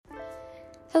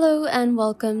Hello and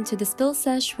welcome to the Spill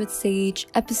Sesh with Sage,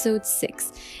 episode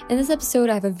 6. In this episode,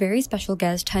 I have a very special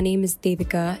guest. Her name is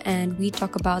Devika, and we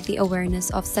talk about the awareness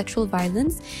of sexual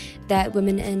violence that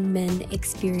women and men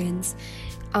experience.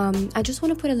 I just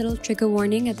want to put a little trigger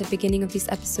warning at the beginning of this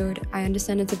episode. I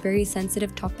understand it's a very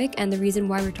sensitive topic, and the reason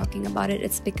why we're talking about it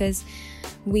is because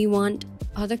we want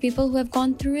other people who have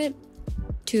gone through it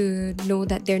to know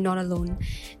that they're not alone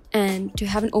and to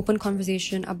have an open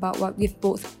conversation about what we've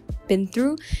both been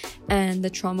through and the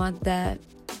trauma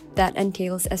that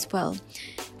entails as well.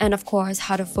 And of course,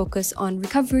 how to focus on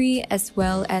recovery, as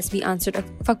well as we answered a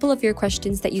couple of your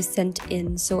questions that you sent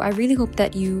in. So I really hope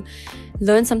that you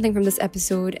learn something from this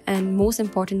episode, and most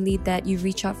importantly, that you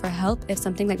reach out for help if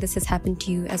something like this has happened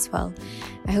to you as well.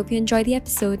 I hope you enjoy the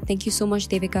episode. Thank you so much,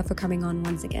 Devika, for coming on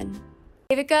once again.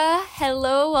 Devika,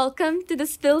 hello, welcome to the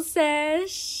Spill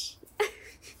Sesh.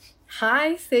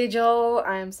 Hi, Sejal.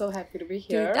 I'm so happy to be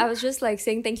here. Dude, I was just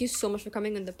saying thank you so much for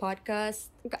coming on the podcast.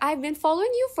 I've been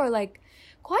following you for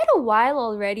quite a while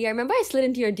already. I remember I slid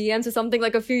into your DMs or something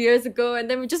a few years ago, and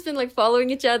then we've just been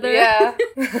following each other. Yeah.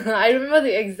 I remember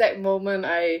the exact moment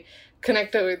I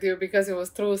connected with you because it was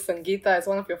through Sangeeta as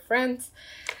one of your friends.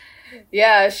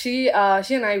 Yeah, she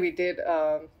and I we did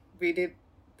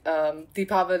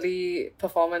Deepavali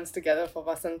performance together for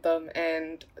Vasantham,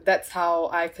 and that's how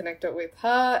I connected with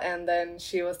her. And then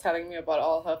she was telling me about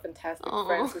all her fantastic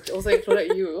friends, which also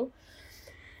included you.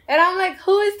 And I'm like,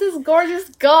 who is this gorgeous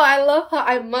girl? I love her.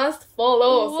 I must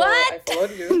follow. What? So I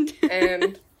followed you.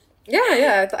 And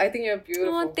yeah, I think you're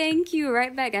beautiful. Oh, thank you.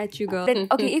 Right back at you, girl. Then,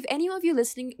 okay, if any of you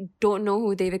listening don't know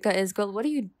who Devika is, girl, what are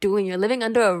you doing? You're living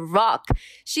under a rock.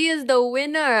 She is the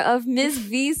winner of Miss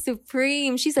V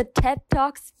Supreme. She's a TED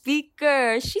Talk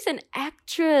speaker. She's an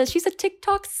actress. She's a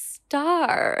TikTok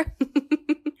star.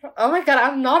 Oh my god,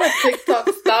 I'm not a TikTok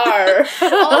star.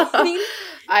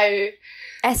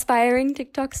 Aspiring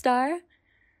TikTok star?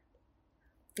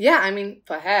 Yeah, I mean,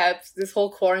 perhaps this whole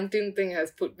quarantine thing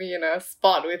has put me in a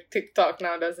spot with TikTok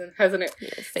now, hasn't it?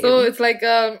 Yes, so it's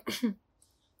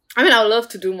I mean, I would love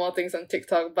to do more things on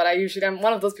TikTok, but I'm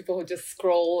one of those people who just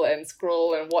scroll and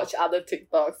watch other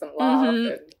TikToks and laugh.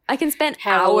 And I can spend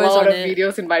have hours a lot on of it.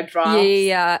 videos in my drafts.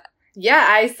 Yeah.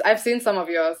 Yeah, I've seen some of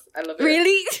yours. I love it.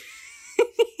 Really?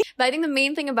 But I think the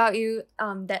main thing about you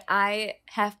that I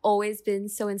have always been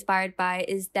so inspired by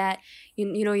is that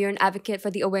you know, you're an advocate for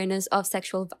the awareness of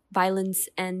sexual violence.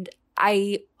 And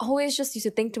I always just used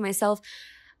to think to myself,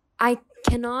 I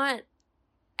cannot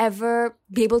ever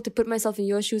be able to put myself in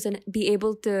your shoes and be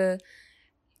able to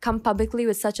come publicly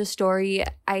with such a story.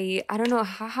 I don't know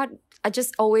how I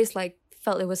just always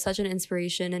felt it was such an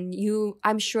inspiration. And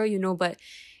I'm sure you know, but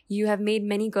you have made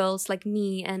many girls like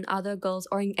me and other girls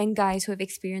and guys who have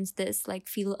experienced this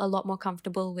feel a lot more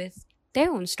comfortable with their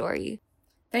own story.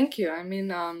 Thank you. I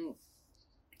mean,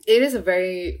 it is a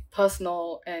very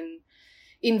personal and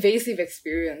invasive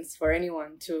experience for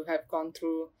anyone to have gone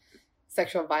through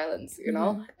sexual violence, you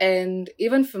know? And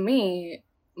even for me,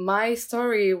 my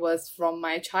story was from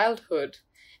my childhood.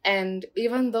 And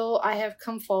even though I have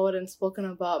come forward and spoken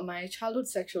about my childhood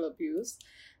sexual abuse,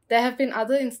 there have been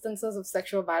other instances of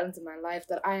sexual violence in my life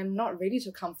that I am not ready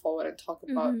to come forward and talk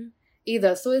about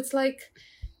either. So it's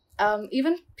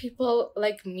even people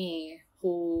like me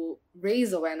who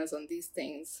raise awareness on these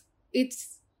things,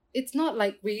 it's not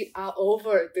like we are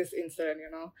over this incident,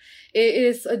 you know. It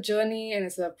is a journey and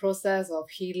it's a process of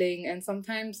healing, and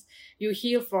sometimes you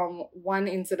heal from one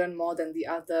incident more than the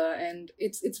other, and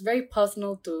it's very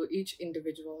personal to each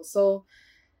individual. So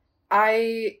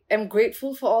I am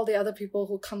grateful for all the other people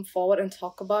who come forward and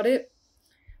talk about it,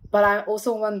 but I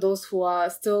also want those who are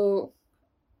still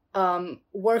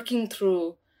working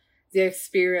through the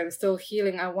experience, still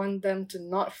healing. I want them to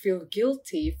not feel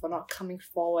guilty for not coming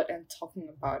forward and talking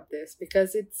about this,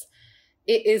 because it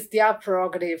is their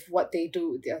prerogative what they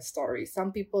do with their story.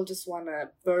 Some people just want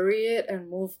to bury it and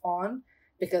move on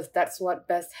because that's what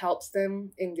best helps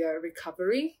them in their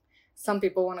recovery. Some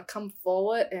people want to come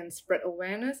forward and spread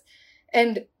awareness,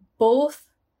 and both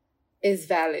is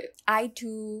valid. I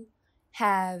too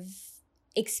have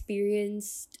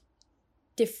experienced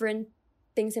different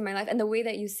things in my life, and the way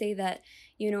that you say that,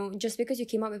 you know, just because you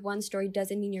came up with one story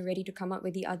doesn't mean you're ready to come up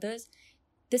with the others.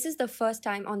 This is the first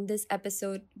time on this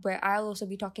episode where I'll also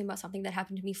be talking about something that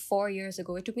happened to me 4 years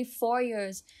ago. It took me 4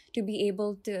 years to be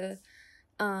able to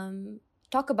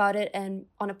talk about it and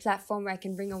on a platform where I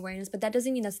can bring awareness, but that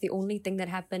doesn't mean that's the only thing that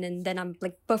happened and then I'm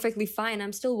perfectly fine.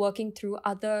 I'm still working through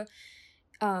other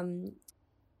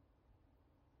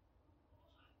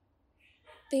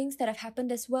things that have happened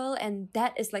as well, and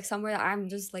that is somewhere I'm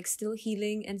just still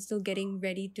healing and still getting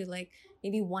ready to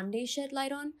maybe one day shed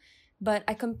light on. But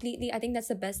I think that's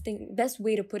the best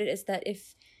way to put it is that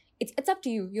if it's up to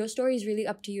you. Your story is really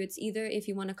up to you. It's either if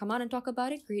you want to come out and talk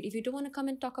about it, great. If you don't want to come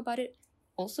and talk about it,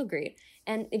 also great.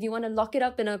 And if you want to lock it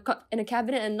up in a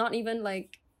cabinet and not even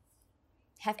like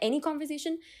have any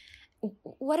conversation,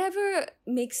 whatever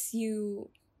makes you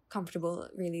comfortable,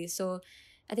 really. So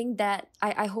I think that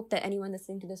I hope that anyone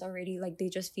listening to this already, like, they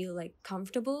just feel like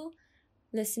comfortable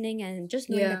listening and just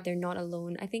knowing that they're not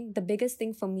alone. I think the biggest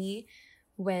thing for me,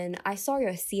 when I saw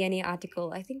your CNA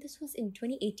article, I think this was in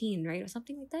 2018, right? Or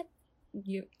something like that.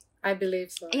 I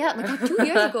believe so. Yeah, like 2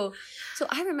 years ago. So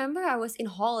I remember I was in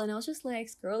hall and I was just like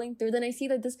scrolling through. Then I see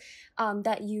that this,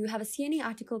 that you have a CNA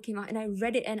article came out, and I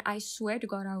read it, and I swear to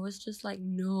God, I was just like,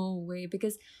 no way.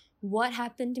 Because what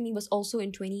happened to me was also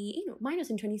in mine was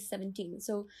in 2017.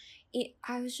 So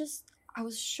I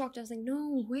was shocked. I was like,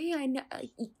 no way.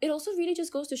 It also really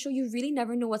just goes to show you really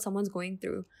never know what someone's going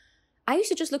through. I used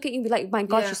to just look at you and be like, my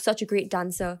God, she's such a great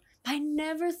dancer. I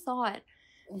never thought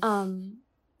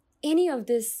any of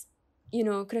this,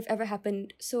 could have ever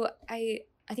happened. So I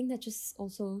think that just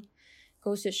also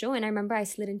goes to show. And I remember I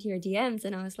slid into your DMs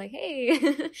and I was like, hey,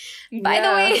 by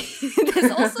the way,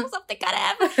 there's also something gotta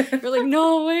happen. You're like,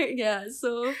 no way. Yeah.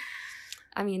 So,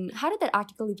 I mean, how did that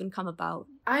article even come about?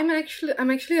 I'm actually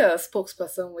a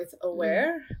spokesperson with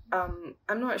Aware. I'm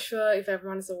not sure if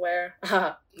everyone is aware.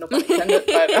 No pun intended,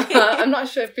 but I'm not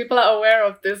sure if people are aware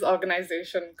of this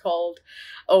organization called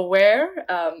Aware.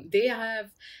 They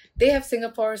have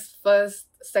Singapore's first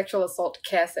sexual assault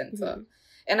care center. Mm-hmm.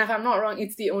 And if I'm not wrong,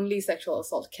 it's the only sexual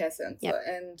assault care center. Yep.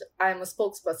 And I'm a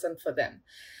spokesperson for them.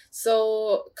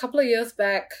 So a couple of years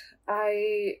back,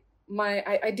 I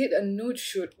did a nude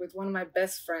shoot with one of my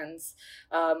best friends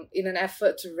in an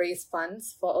effort to raise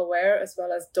funds for Aware, as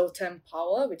well as DOTEM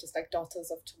Power, which is like Daughters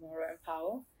of Tomorrow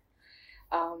Empower.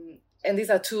 And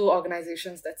these are two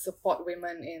organizations that support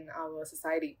women in our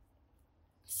society.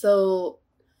 So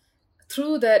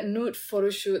through that nude photo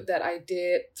shoot that I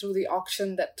did, through the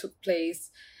auction that took place,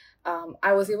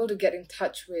 I was able to get in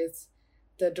touch with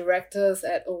the directors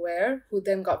at Aware, who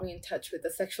then got me in touch with the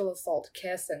Sexual Assault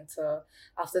Care Center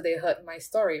after they heard my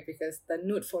story, because the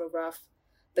nude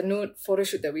photo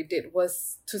shoot that we did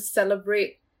was to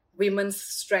celebrate women's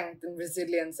strength and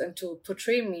resilience and to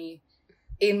portray me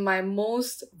in my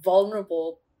most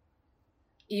vulnerable,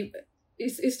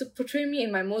 is to portray me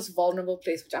in my most vulnerable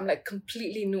place, which I'm like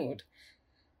completely nude.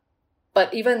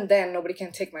 But even then, nobody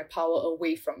can take my power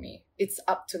away from me. It's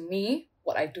up to me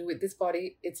what I do with this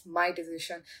body. It's my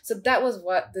decision. So that was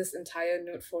what this entire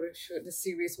nude photo shoot, the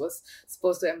series, was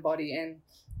supposed to embody. And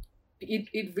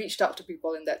it reached out to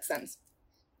people in that sense.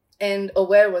 And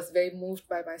Aware was very moved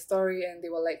by my story. And they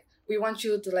were like, we want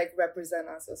you to like represent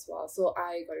us as well. So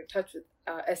I got in touch with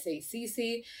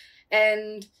SACC.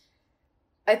 And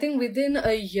I think within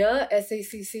a year,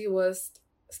 SACC was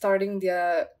starting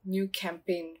their new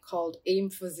campaign called Aim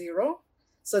for Zero.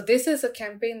 So this is a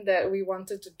campaign that we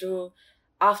wanted to do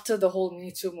after the whole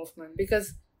Me Too movement,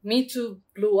 because Me Too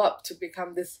blew up to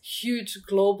become this huge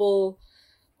global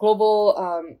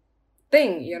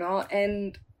thing,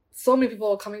 and so many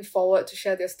people were coming forward to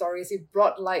share their stories. It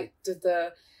brought light to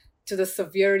the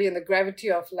severity and the gravity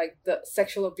of like the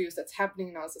sexual abuse that's happening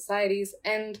in our societies.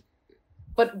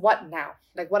 But what now?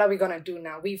 Like, what are we going to do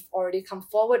now? We've already come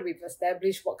forward. We've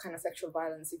established what kind of sexual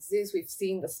violence exists. We've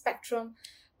seen the spectrum.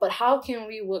 But how can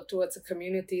we work towards a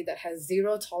community that has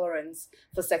zero tolerance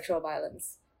for sexual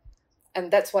violence? And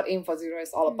that's what Aim for Zero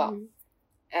is all about.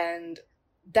 And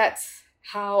that's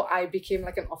how I became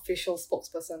like an official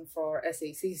spokesperson for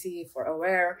SACC, for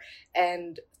Aware.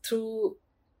 And through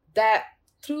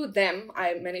them,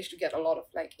 I managed to get a lot of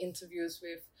like interviews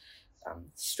with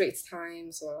Straits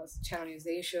Times or Channel News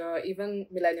Asia, even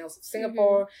Millennials of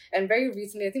Singapore. And very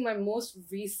recently, I think my most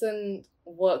recent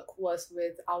work was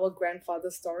with Our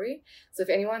Grandfather's Story. So if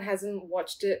anyone hasn't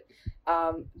watched it,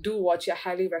 do watch it. I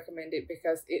highly recommend it,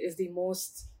 because it is the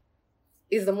most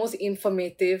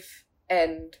informative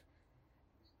and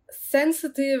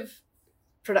sensitive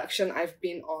production I've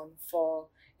been on for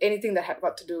anything that had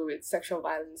got to do with sexual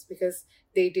violence, because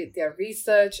they did their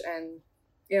research and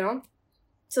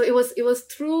so it was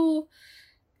through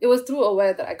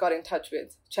Aware that I got in touch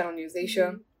with Channel News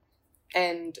Asia.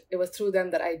 And it was through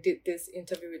them that I did this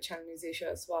interview with Channel News Asia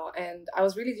as well. And I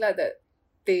was really glad that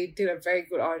they did a very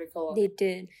good article. They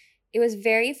did. It was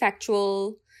very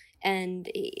factual, and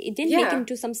it didn't make it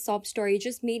into some sob story. It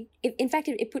just made in fact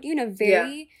it put you in a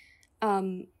very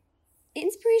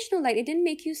inspirational light. It didn't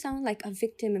make you sound like a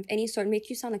victim of any sort. It made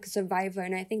you sound like a survivor.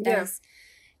 And I think that's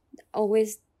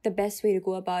always the best way to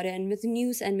go about it. And with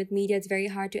news and with media, it's very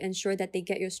hard to ensure that they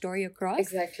get your story across.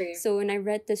 Exactly. So when I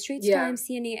read the Straits Times,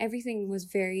 CNA, everything was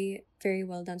very, very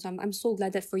well done. So I'm so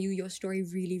glad that for you, your story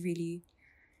really, really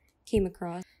came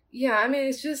across. Yeah, I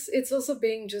mean, it's also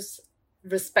being just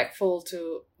respectful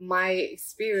to my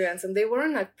experience, and they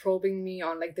weren't like probing me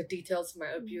on like the details of my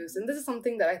abuse. And this is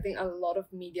something that I think a lot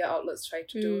of media outlets try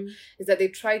to do, is that they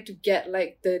try to get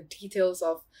like the details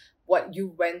of what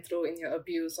you went through in your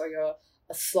abuse or your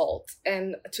assault.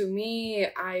 And to me,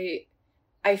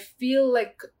 I feel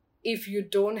like if you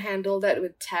don't handle that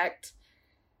with tact,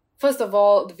 first of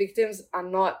all, the victims are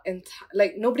not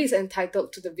like nobody's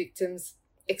entitled to the victim's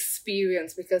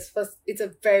experience, because first, it's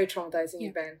a very traumatizing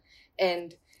event,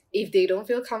 and if they don't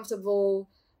feel comfortable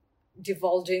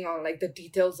divulging on like the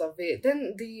details of it,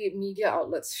 then the media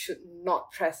outlets should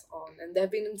not press on. And there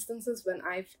have been instances when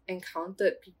I've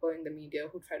encountered people in the media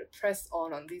who try to press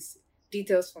on these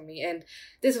details for me, and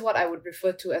this is what I would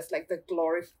refer to as like the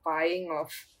glorifying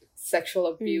of sexual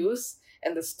abuse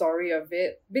and the story of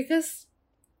it, because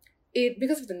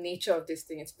of the nature of this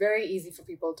thing, it's very easy for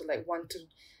people to like want to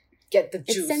get the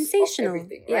juice of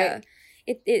everything, right?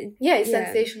 It's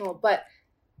sensational, but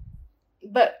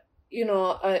you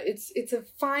know, it's a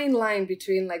fine line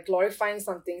between like glorifying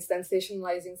something,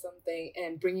 sensationalizing something,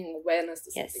 and bringing awareness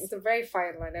to something. It's a very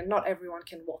fine line, and not everyone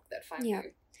can walk that fine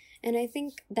line. And I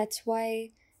think that's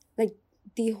why, like,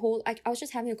 the whole, I was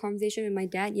just having a conversation with my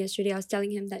dad yesterday. I was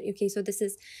telling him that, okay, so this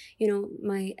is, you know,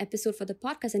 my episode for the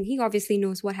podcast, and he obviously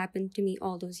knows what happened to me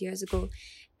all those years ago.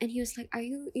 And he was like, are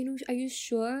you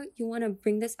sure you want to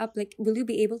bring this up? Like, will you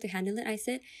be able to handle it? I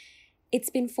said,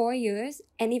 it's been 4 years,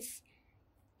 and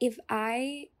if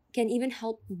I can even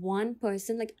help one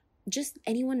person, like just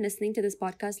anyone listening to this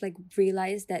podcast, like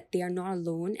realize that they are not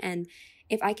alone, and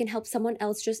if I can help someone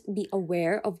else just be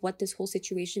aware of what this whole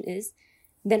situation is,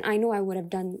 then I know I would have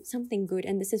done something good,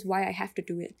 and this is why I have to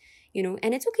do it, you know.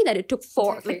 And it's okay that it took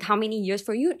like how many years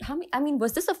for you?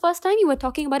 Was this the first time you were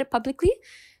talking about it publicly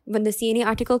when the CNA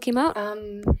article came out?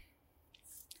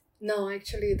 No,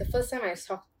 actually, the first time I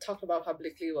talked about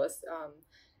publicly was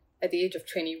at the age of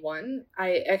 21.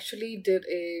 I actually did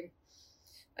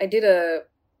a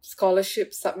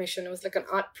scholarship submission. It was like an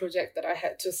art project that I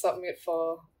had to submit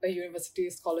for a university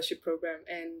scholarship program,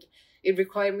 and it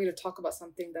required me to talk about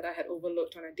something that I had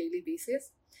overlooked on a daily basis.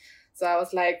 So I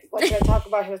was like, what should I talk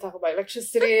about? Should I talk about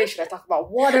electricity? Should I talk about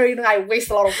water? You know, I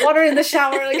waste a lot of water in the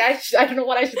shower. Like, I don't know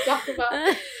what I should talk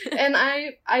about. And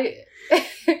I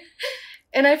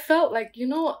and I felt like, you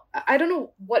know, I don't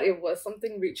know what it was.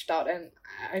 Something reached out, and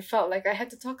I felt like I had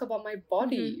to talk about my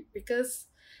body, because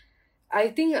I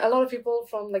think a lot of people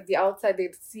from like the outside,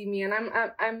 they'd see me, and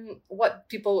I'm what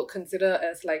people would consider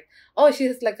as like, oh, she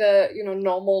has like a, you know,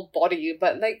 normal body.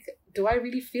 But like, do I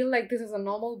really feel like this is a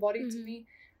normal body to me?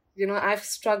 You know, I've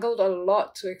struggled a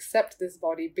lot to accept this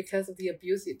body because of the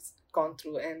abuse it's gone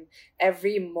through, and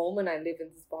every moment I live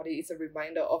in this body is a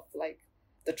reminder of like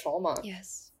the trauma.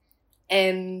 Yes.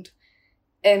 And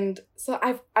so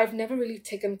I've never really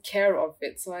taken care of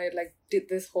it. So I like did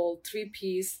this whole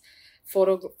 3-piece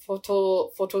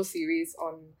photo series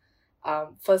on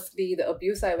firstly the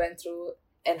abuse I went through,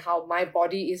 and how my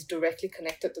body is directly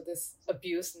connected to this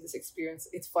abuse and this experience.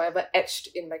 It's forever etched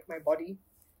in like my body.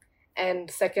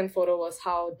 And second photo was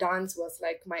how dance was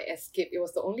like my escape. It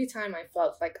was the only time I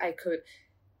felt like I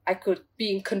could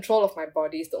be in control of my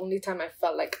body. It's the only time I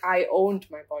felt like I owned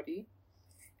my body.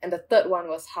 And the third one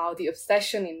was how the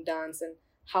obsession in dance, and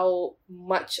how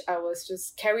much I was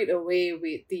just carried away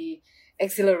with the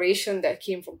exhilaration that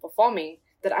came from performing,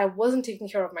 that I wasn't taking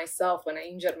care of myself when I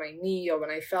injured my knee or when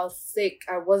I fell sick.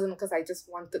 I wasn't, because I just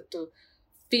wanted to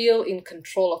feel in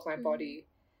control of my body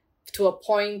to a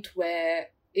point where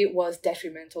it was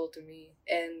detrimental to me.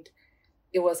 And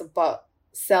it was about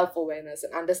self-awareness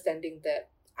and understanding that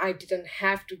I didn't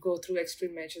have to go through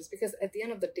extreme measures, because at the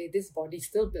end of the day, this body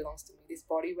still belongs to me. This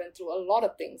body went through a lot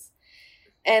of things.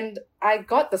 And I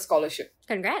got the scholarship.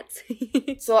 Congrats.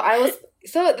 So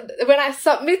when I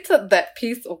submitted that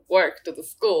piece of work to the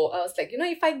school, I was like, you know,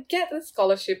 if I get the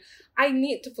scholarship, I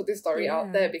need to put this story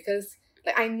out there, because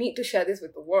like I need to share this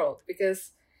with the world,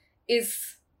 because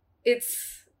it's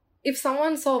if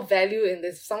someone saw value in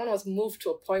this, if someone was moved to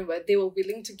a point where they were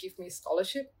willing to give me a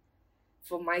scholarship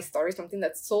for my story, something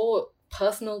that's so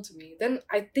personal to me, then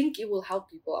I think it will help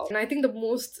people out. And I think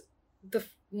the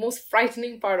most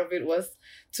frightening part of it was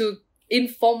to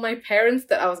inform my parents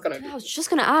that I was gonna do I was just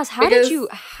gonna ask,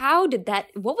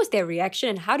 what was their reaction,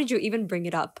 and how did you even bring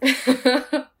it up?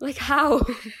 Like, how?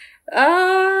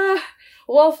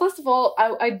 Well, first of all,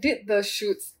 I did the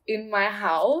shoots in my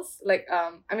house. Like,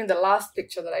 the last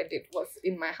picture that I did was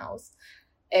in my house.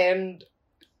 And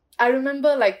I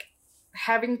remember like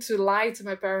having to lie to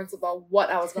my parents about what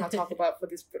I was going to talk about for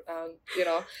this,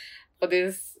 for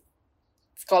this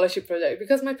scholarship project,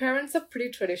 because my parents are pretty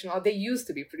traditional. They used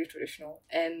to be pretty traditional,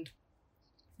 and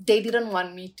they didn't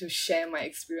want me to share my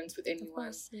experience with anyone.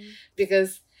 Course, yeah.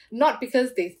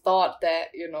 Because they thought that,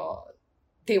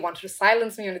 they wanted to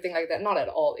silence me or anything like that. Not at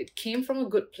all. It came from a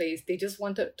good place. They just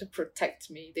wanted to protect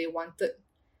me. They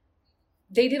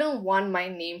didn't want my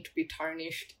name to be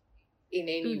tarnished in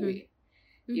any way,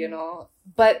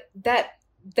 But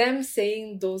them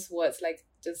saying those words, like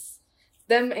just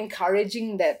them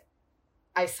encouraging that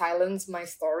I silence my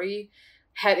story,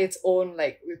 had its own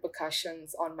like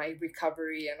repercussions on my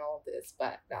recovery and all this.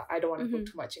 But I don't want to go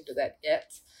too much into that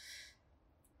yet.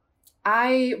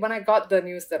 When I got the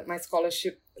news that my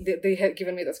scholarship, they had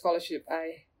given me the scholarship,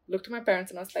 I looked to my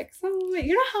parents and I was like, so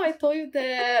you know how I told you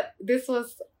that this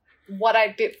was what I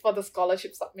did for the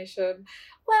scholarship submission?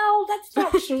 Well, that's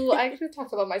not true. I actually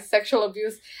talked about my sexual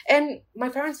abuse. And my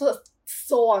parents were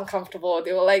so uncomfortable.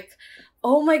 They were like,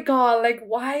 oh my God, like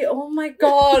why? Oh my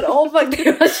God. Oh my,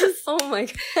 they were just, oh my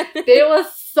God. They were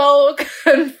so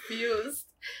confused.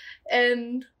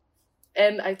 And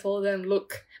I told them,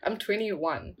 look, I'm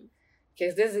 21.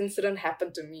 Okay, this incident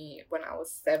happened to me when I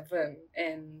was 7,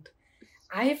 and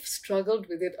I've struggled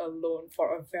with it alone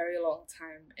for a very long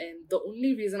time. And the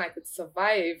only reason I could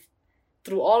survive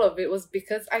through all of it was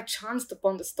because I chanced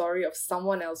upon the story of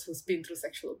someone else who's been through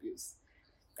sexual abuse.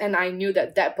 And I knew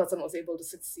that that person was able to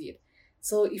succeed.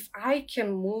 So if I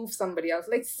can move somebody else,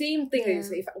 like same thing that you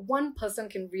say, if one person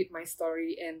can read my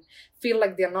story and feel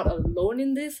like they're not alone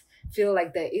in this, feel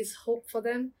like there is hope for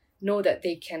them, know that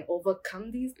they can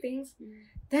overcome these things,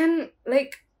 then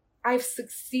like I've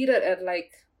succeeded at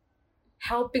like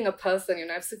helping a person,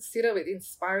 I've succeeded with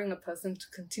inspiring a person to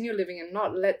continue living and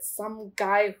not let some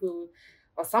guy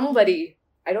or somebody,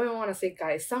 I don't even want to say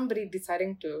guy, somebody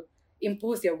deciding to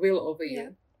impose their will over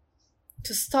you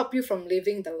to stop you from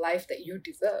living the life that you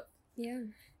deserve. Yeah.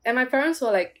 And my parents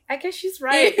were like, I guess she's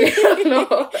right.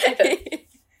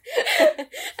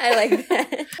 I like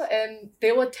that. And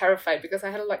they were terrified because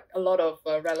I had like a lot of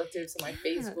relatives on my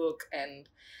Facebook, and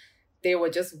they were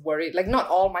just worried. Like not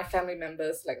all my family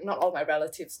members, like not all my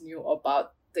relatives knew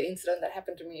about the incident that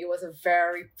happened to me. It was a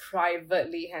very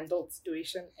privately handled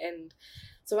situation. And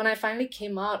so when I finally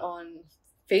came out on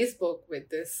Facebook with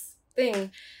this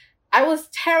thing, I was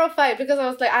terrified because I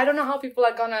was like, I don't know how people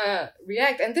are gonna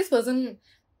react. And this wasn't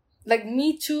like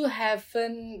Me Too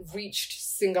haven't reached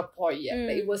Singapore yet.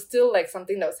 Like, it was still like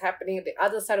something that was happening at the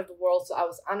other side of the world. So I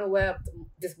was unaware of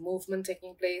this movement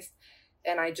taking place.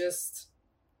 And I just,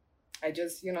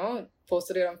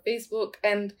 posted it on Facebook.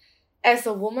 And as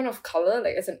a woman of color,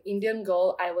 like as an Indian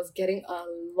girl, I was getting a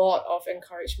lot of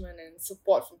encouragement and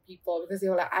support from people because they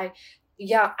were like,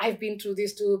 I've been through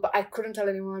this too, but I couldn't tell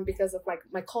anyone because of like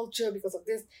my culture, because of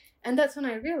this. And that's when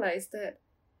I realized that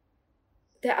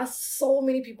there are so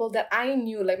many people that I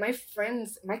knew, like my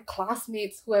friends, my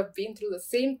classmates who have been through the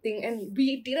same thing, and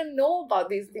we didn't know about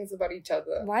these things about each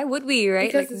other. Why would we,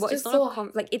 right? Because like, it's just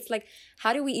it's like,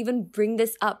 how do we even bring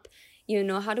this up?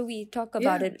 How do we talk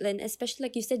about it? And especially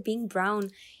like you said, being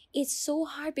brown, it's so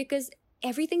hard because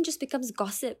everything just becomes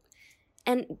gossip.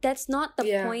 And that's not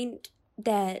the point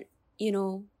that,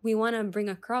 we want to bring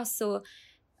across. So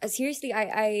seriously,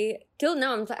 I till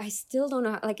now, I'm like, I still don't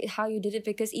know how you did it,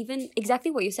 because even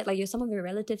exactly what you said, like some of your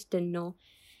relatives didn't know.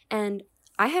 And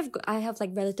I have like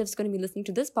relatives going to be listening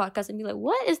to this podcast and be like,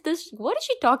 what is this? What is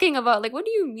she talking about? Like, what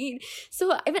do you mean?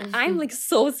 So even I'm like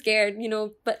so scared,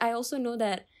 but I also know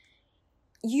that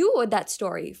you were that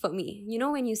story for me.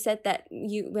 When you said that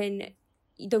when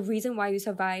the reason why you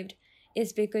survived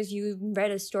is because you read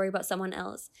a story about someone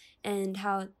else and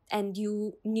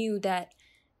you knew that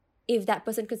if that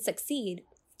person could succeed,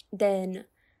 then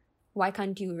why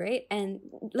can't you, right? And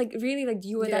like really, like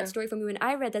you were that story for me. When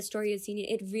I read that story as senior,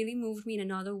 it really moved me in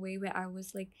another way where I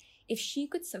was like, if she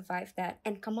could survive that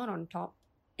and come out on top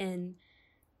and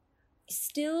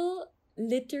still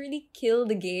literally kill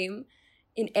the game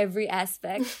in every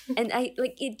aspect, and I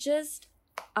like it just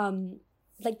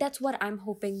like that's what I'm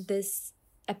hoping this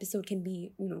episode can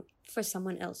be, for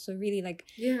someone else. So really, like,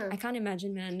 I can't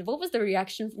imagine, man. What was the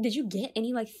reaction? Did you get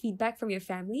any like feedback from your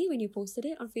family when you posted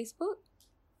it on Facebook?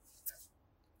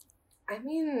 I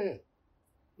mean,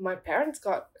 my parents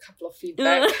got a couple of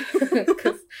feedback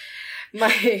because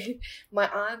my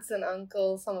aunts and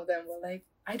uncles, some of them were like,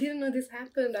 I didn't know this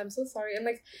happened, I'm so sorry. And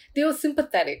like, they were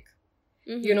sympathetic.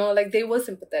 You know, like they were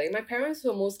sympathetic. My parents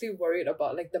were mostly worried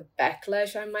about like the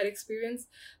backlash I might experience.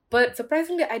 But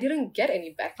surprisingly, I didn't get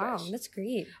any backlash. Wow, that's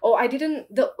great. Oh, I didn't.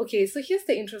 Okay, so here's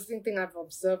the interesting thing I've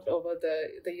observed over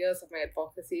the years of my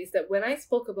advocacy is that when I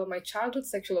spoke about my childhood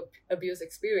sexual abuse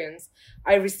experience,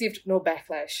 I received no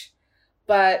backlash.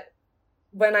 But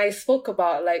when I spoke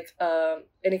about like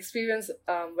an experience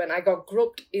when I got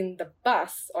groped in the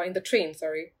bus or in the train,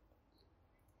 sorry,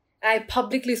 I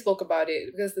publicly spoke about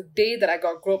it because the day that I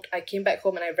got groped, I came back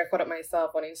home and I recorded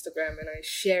myself on Instagram and I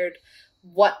shared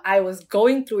what I was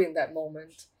going through in that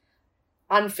moment,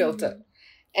 unfiltered.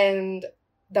 And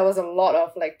there was a lot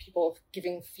of like people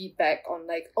giving feedback on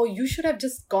like, oh, you should have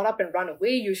just got up and run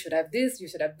away. You should have this, you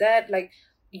should have that. Like,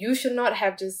 you should not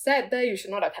have just sat there. You should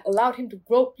not have allowed him to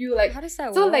grope you. Like, how does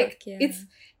that so work? Like, it's,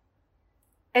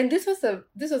 and this was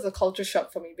a culture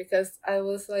shock for me because I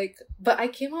was like, but I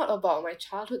came out about my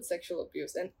childhood sexual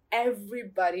abuse and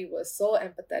everybody was so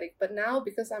empathetic. But now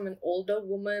because I'm an older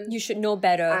woman, you should know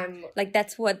better. Like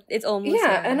that's what it's almost.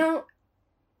 Yeah, and now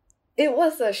it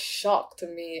was a shock to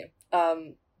me.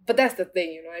 But that's the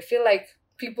thing, you know. I feel like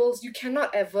you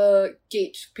cannot ever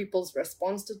gauge people's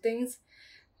response to things,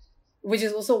 which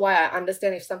is also why I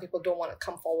understand if some people don't want to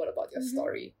come forward about your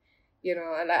story. You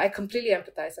know, and I completely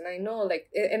empathize. And I know, like,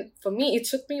 and for me, it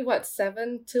took me,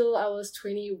 7 till I was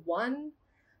 21?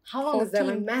 How long 14, is that?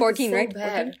 My math 14, is so right?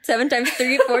 bad. 14? 7 times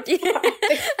 3, 14.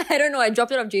 I don't know. I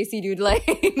dropped it off JC, dude. Like,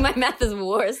 my math is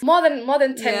worse. More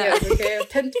than 10 years, okay?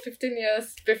 10 to 15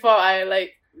 years before I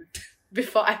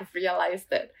realized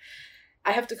that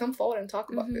I have to come forward and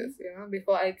talk about this, you know?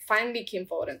 Before I finally came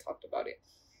forward and talked about it.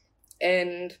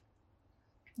 And,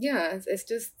 yeah, it's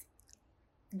just...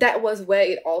 that was where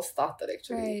it all started,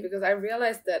 actually. Right. Because I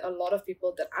realized that a lot of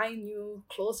people that I knew,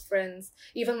 close friends,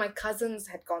 even my cousins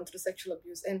had gone through sexual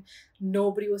abuse and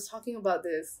nobody was talking about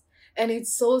this. And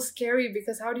it's so scary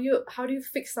because how do you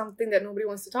fix something that nobody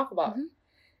wants to talk about?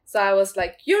 So I was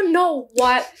like, you know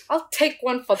what? I'll take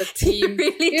one for the team.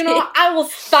 You know, I will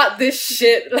start this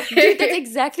shit. Like, dude, that's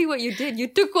exactly what you did. You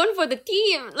took one for the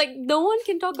team. Like, no one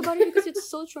can talk about it because it's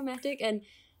so traumatic and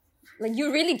like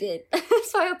you really did.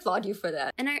 So I applaud you for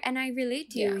that. And I relate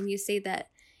to you when you say that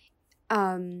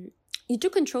you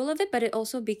took control of it, but it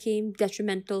also became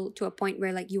detrimental to a point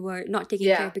where like you were not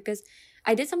taking care, because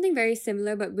I did something very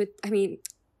similar, but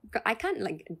I can't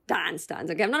like dance.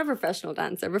 Okay, I'm not a professional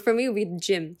dancer, but for me it would be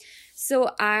gym.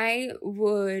 So I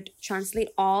would translate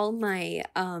all my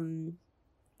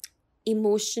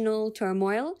emotional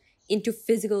turmoil into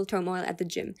physical turmoil at the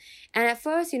gym. And at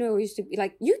first, you know, it used to be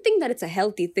like, you think that it's a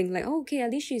healthy thing, like, oh, okay,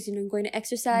 at least she's, you know, going to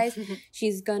exercise,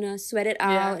 she's gonna sweat it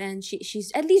out, and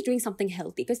she's at least doing something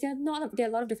healthy, because there are a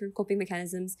lot of different coping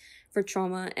mechanisms for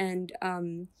trauma. And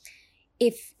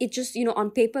if it just, you know,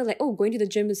 on paper, like, oh, going to the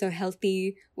gym is a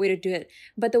healthy way to do it.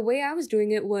 But the way I was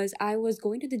doing it was I was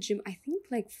going to the gym, I think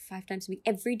like 5 times a week,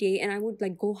 every day. And I would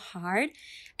like go hard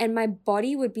and my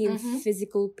body would be in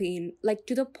physical pain, like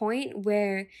to the point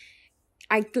where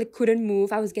I like couldn't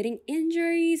move. I was getting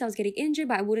injured,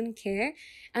 but I wouldn't care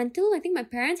until I think my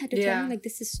parents had to tell me like,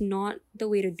 this is not the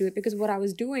way to do it. Because what I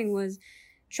was doing was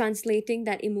translating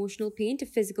that emotional pain to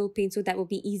physical pain, so that will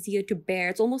be easier to bear.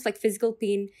 It's almost like physical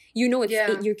pain, you know,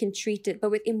 you can treat it,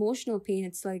 but with emotional pain,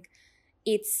 it's like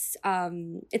it's a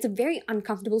very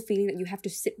uncomfortable feeling that you have to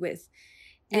sit with.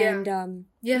 And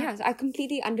so I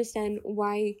completely understand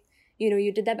why, you know,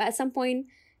 you did that. But at some point,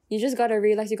 you just gotta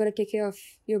realize you gotta take care of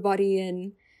your body,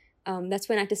 and that's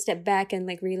when I had to step back and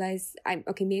like realize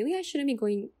maybe I shouldn't be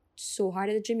going so hard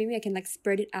at the gym. Maybe I can like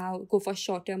spread it out, go for a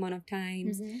shorter amount of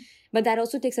times. But that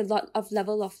also takes a lot of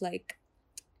level of like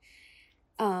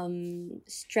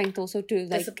strength also to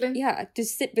like discipline. To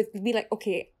sit with, be like,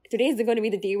 okay, today is going to be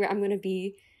the day where I'm going to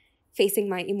be facing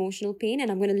my emotional pain, and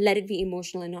I'm going to let it be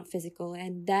emotional and not physical.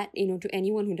 And that, you know, to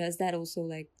anyone who does that also,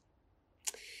 like,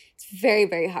 it's very,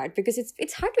 very hard, because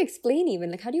it's hard to explain even.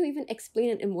 Like, how do you even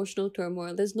explain an emotional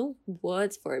turmoil? There's no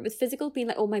words for it. With physical pain,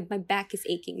 like, oh, my back is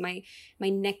aching, my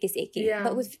neck is aching. Yeah.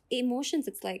 But with emotions,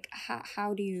 it's like,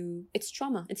 how do you... It's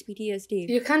trauma. It's PTSD.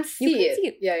 You can't see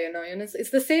it. Yeah, you know,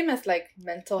 it's the same as like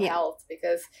mental health,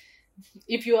 because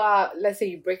if you are, let's say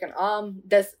you break an arm,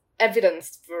 there's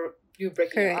evidence for you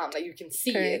breaking your arm. Like, you can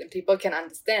see it, and people can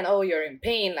understand, oh, you're in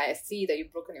pain, like, I see that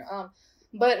you've broken your arm.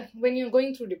 But when you're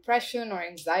going through depression or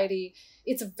anxiety,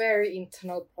 it's a very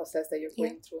internal process that you're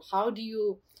going through. How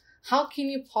can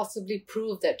you possibly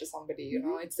prove that to somebody, you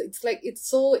know? It's like, it's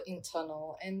so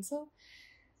internal. And so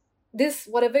this,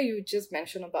 whatever you just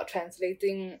mentioned about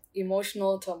translating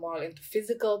emotional turmoil into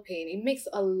physical pain, it makes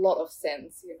a lot of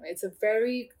sense, you know? It's a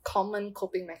very common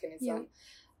coping mechanism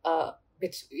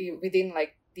within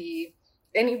like the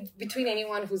between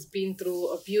anyone who's been through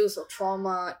abuse or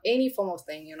trauma, any form of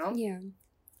thing, you know? Yeah.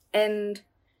 And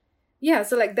yeah,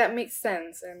 so like that makes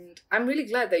sense. And I'm really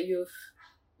glad that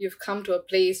you've come to a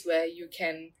place where you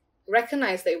can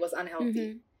recognize that it was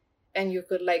unhealthy and you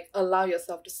could like allow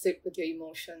yourself to sit with your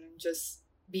emotion and just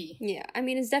be. Yeah, I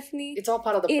mean, it's all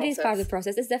part of the process. It is part of the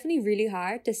process. It's definitely really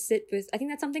hard to sit with. I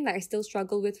think that's something that I still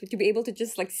struggle with, to be able to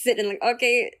just like sit and like,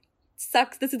 okay,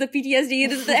 sucks, this is the PTSD,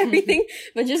 this is the everything,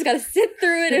 but you just gotta sit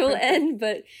through it, it will end.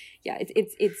 But yeah,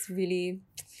 it's really,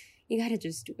 you gotta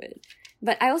just do it.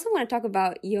 But I also want to talk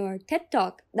about your TED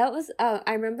Talk. That was,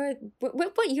 I remember,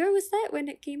 what year was that when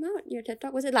it came out? Your TED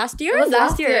Talk? Was it last year? It was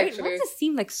last year, right? actually. Why does it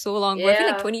seem like so long ago? I feel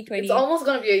like 2020. It's almost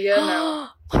going to be a year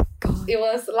now. Oh my God. It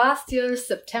was last year,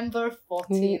 September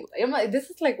 14th.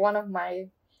 This is like one of my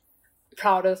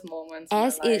proudest moments.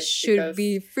 As in my life it should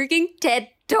be. Freaking TED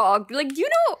Talk. Like, you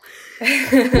know,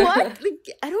 what? Like,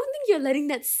 I don't think you're letting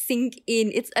that sink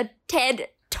in. It's a TED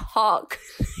Talk.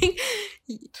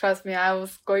 Trust me, I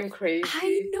was going crazy.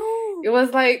 I know. It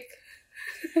was like...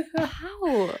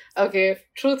 How? Okay,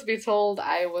 truth be told,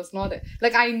 I was not...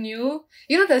 Like, I knew...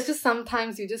 You know, there's just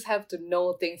sometimes you just have to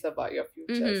know things about your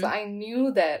future. So I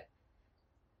knew that...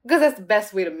 Because that's the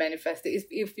best way to manifest it, is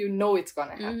if you know it's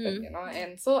gonna happen, you know?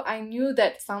 And so I knew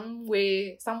that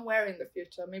somewhere in the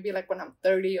future, maybe like when I'm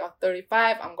 30 or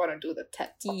 35, I'm gonna do the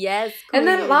TED Talk. Yes. And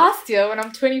then last year, when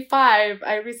I'm 25,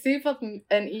 I received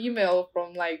an email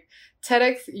from like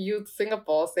TEDx Youth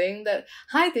Singapore saying that,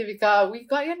 "Hi Devika, we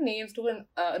got your names to an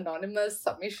anonymous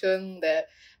submission that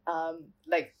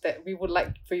that we would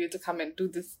like for you to come and do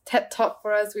this TED Talk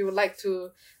for us. We would like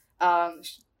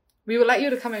you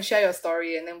to come and share your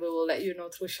story, and then we will let you know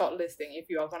through shortlisting if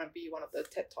you are going to be one of the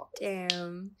TED Talkers."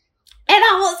 Damn. And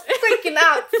I was freaking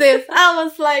out, sis. I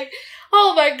was like,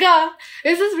 oh my God,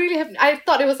 is this really happening? I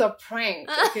thought it was a prank,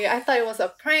 okay? I thought it was a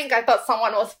prank. I thought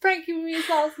someone was pranking me.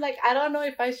 So I was like, I don't know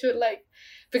if I should like,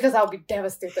 because I'll be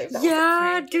devastated if that was a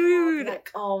prank. Dude.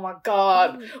 Like, oh my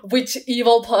God, which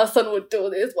evil person would do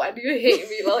this? Why do you hate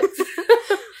me? Like,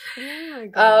 oh my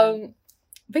God.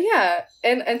 But yeah,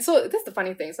 and so that's the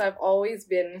funny thing. So I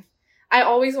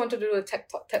always wanted to do a TED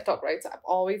Talk, right? So I've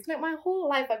always, like my whole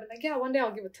life, I've been like, yeah, one day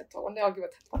I'll give a TED Talk, one day I'll give a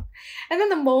TED Talk. And then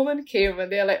the moment came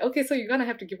and they're like, okay, so you're gonna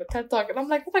have to give a TED Talk. And I'm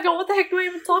like, oh my God, what the heck do I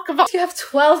even talk about? You have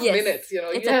 12 minutes, you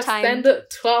know, you have standard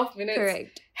 12 minutes.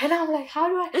 Correct. And I'm like, how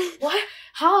do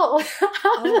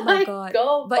I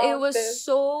go But it was this?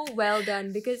 so well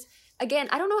done, because again,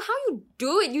 I don't know how you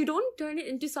do it. You don't turn it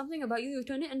into something about you. You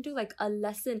turn it into like a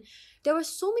lesson. There were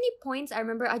so many points. I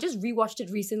remember I just rewatched it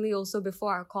recently also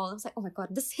before our call. I was like, oh my God,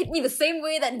 this hit me the same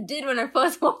way that it did when I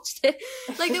first watched it.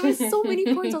 Like there were so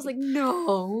many points. I was like,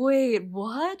 no, wait,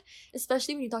 what?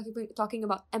 Especially when you're talking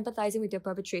about empathizing with your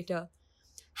perpetrator.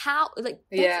 How, like,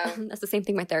 that's the same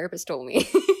thing my therapist told me.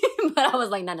 But I was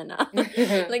like, no.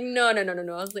 Like, no. I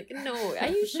was like, no, are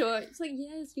you sure? It's like,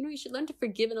 yes, you should learn to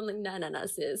forgive. And I'm like, no,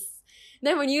 sis.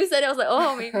 Then when you said it, I was like,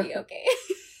 oh, maybe, okay.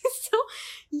 So,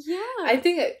 yeah. I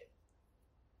think,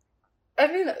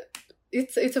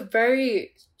 it's a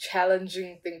very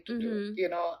challenging thing to do, you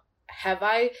know. Have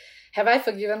I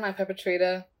forgiven my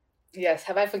perpetrator? Yes.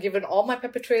 Have I forgiven all my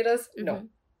perpetrators? No.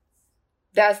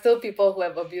 There are still people who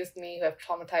have abused me, who have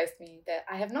traumatized me, that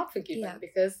I have not forgiven,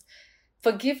 because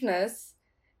forgiveness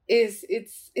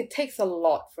it takes a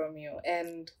lot from you.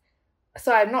 And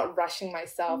so I'm not rushing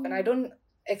myself, and I don't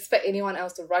expect anyone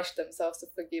else to rush themselves to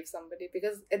forgive somebody,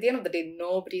 because at the end of the day,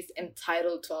 nobody's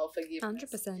entitled to our forgiveness.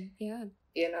 100%, yeah.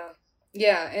 You know?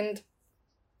 Yeah,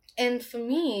 and for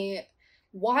me,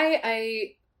 why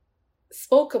I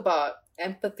spoke about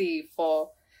empathy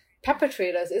for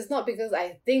perpetrators is not because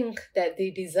I think that they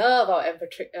deserve our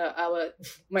oh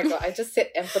my God, I just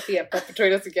said empathy and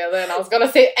perpetrators together, and I was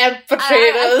gonna say empatrators.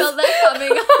 I felt that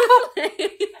coming.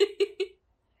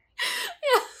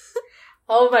 Yeah.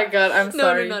 Oh my God, I'm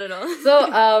sorry. No, not at all.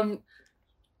 So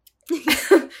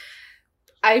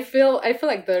I feel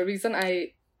like the reason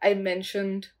I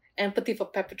mentioned empathy for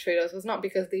perpetrators was not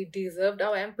because they deserved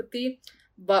our empathy,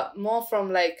 but more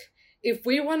from like, if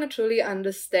we want to truly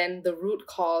understand the root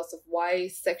cause of why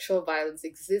sexual violence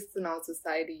exists in our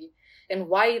society and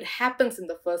why it happens in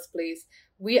the first place,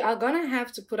 we are going to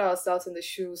have to put ourselves in the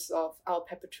shoes of our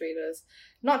perpetrators,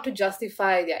 not to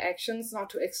justify their actions, not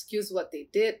to excuse what they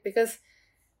did, because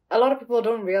a lot of people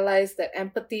don't realize that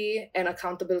empathy and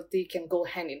accountability can go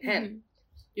hand in hand.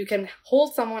 You can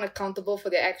hold someone accountable for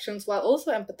their actions while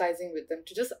also empathizing with them,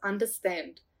 to just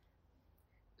understand.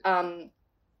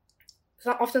 So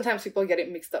oftentimes people get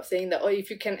it mixed up, saying that, oh, if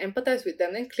you can empathize with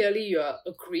them, then clearly you're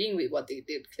agreeing with what they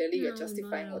did. Clearly you're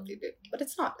justifying what they did. But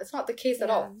it's not. It's not the case at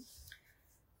all.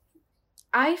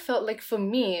 I felt like for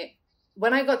me,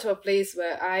 when I got to a place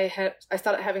where I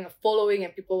started having a following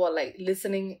and people were like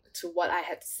listening to what I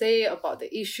had to say about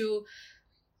the issue,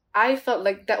 I felt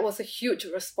like that was a huge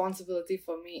responsibility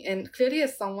for me. And clearly,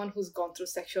 as someone who's gone through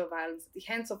sexual violence at the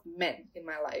hands of men in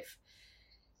my life,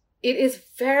 it is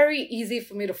very easy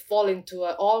for me to fall into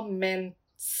a all men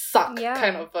suck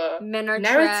kind of a men are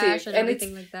narrative trash and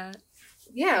everything like that.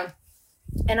 Yeah.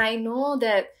 And I know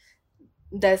that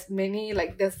there's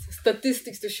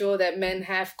statistics to show that men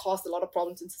have caused a lot of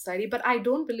problems in society, but I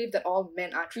don't believe that all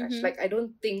men are trash. Mm-hmm. Like, I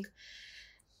don't think.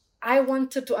 I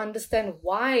wanted to understand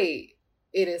why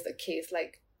it is the case.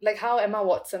 Like how Emma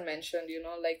Watson mentioned,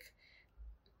 like,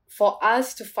 for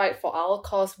us to fight for our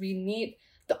cause, we need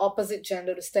the opposite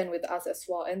gender to stand with us as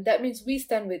well. And that means we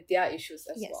stand with their issues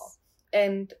as well.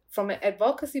 And from an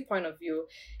advocacy point of view,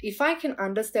 if I can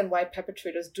understand why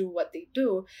perpetrators do what they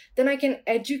do, then I can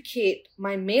educate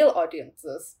my male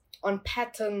audiences on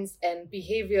patterns and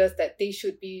behaviors that they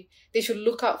should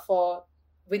look out for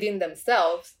within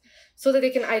themselves, so that they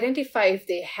can identify if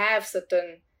they have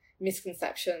certain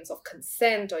misconceptions of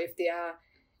consent, or if they are,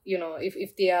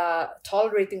 if they are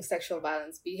tolerating sexual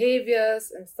violence behaviors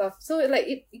and stuff. So like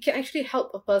it can actually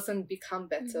help a person become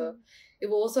better. It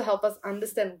will also help us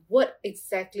understand what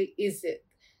exactly is it.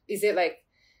 Is it like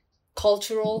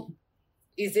cultural?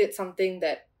 Is it something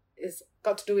that is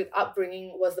got to do with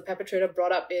upbringing? Was the perpetrator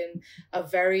brought up in a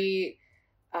very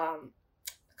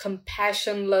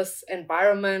compassionless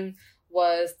environment?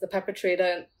 Was the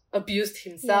perpetrator abused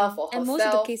himself or herself? And most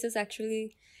of the cases,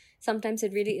 actually, sometimes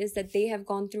it really is that they have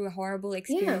gone through a horrible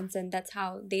experience and that's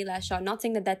how they lash out. Not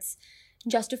saying that that's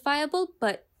justifiable,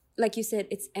 but like you said,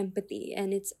 it's empathy,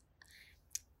 and it's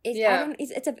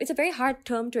a very hard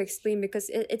term to explain, because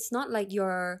it's not like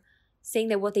you're saying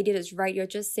that what they did is right. You're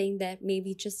just saying that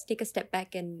maybe just take a step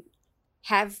back and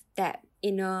have that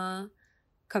inner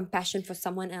compassion for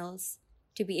someone else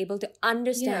to be able to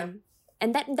understand.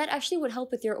 And that actually would help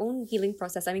with your own healing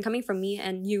process. I mean, coming from me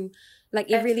and you,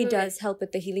 like, it really does help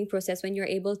with the healing process when you're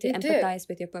able to empathize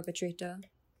with your perpetrator.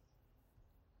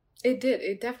 It did.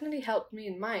 It definitely helped me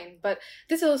in mine. But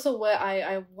this is also where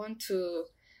I want to,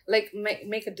 like,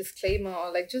 make a disclaimer,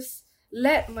 or like just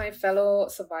let my fellow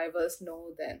survivors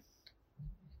know that,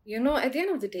 at the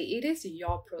end of the day, it is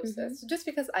your process. So just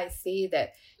because I say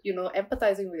that,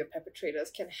 empathizing with your perpetrators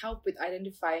can help with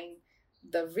identifying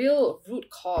the real root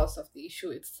cause of the issue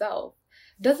itself,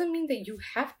 doesn't mean that you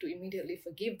have to immediately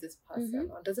forgive this person,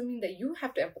 or doesn't mean that you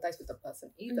have to empathize with the person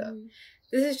either.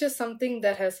 This is just something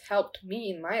that has helped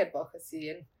me in my advocacy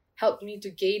and helped me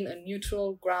to gain a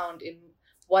neutral ground in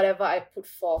whatever I put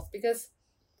forth, because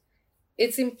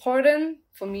it's important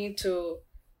for me to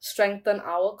strengthen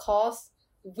our cause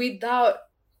without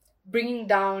bringing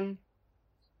down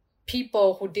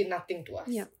people who did nothing to us.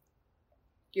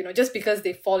 Just because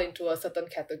they fall into a certain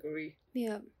category.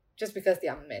 Just because they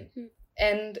are men.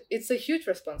 And it's a huge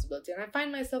responsibility. And I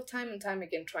find myself time and time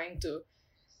again trying to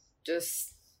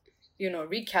just,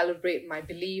 recalibrate my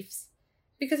beliefs.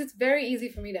 Because it's very easy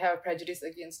for me to have a prejudice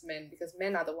against men, because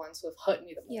men are the ones who have hurt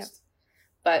me the most.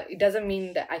 But it doesn't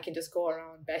mean that I can just go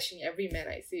around bashing every man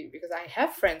I see, because I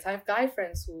have guy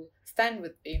friends who stand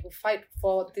with me, who fight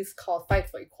for this cause, fight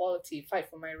for equality, fight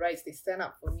for my rights. They stand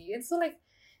up for me. And so, like,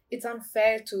 it's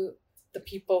unfair to the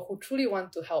people who truly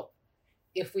want to help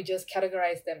if we just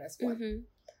categorize them as one.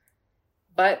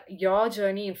 But your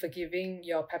journey in forgiving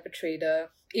your perpetrator,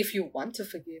 if you want to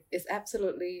forgive, is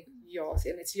absolutely yours,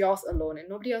 and it's yours alone, and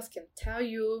nobody else can tell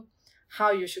you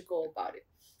how you should go about it.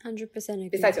 100% agree.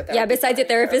 Besides your therapist. Yeah, besides your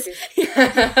therapist.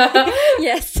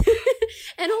 Yes.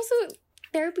 And also,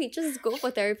 therapy, just go for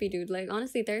therapy, dude. Like,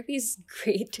 honestly, therapy is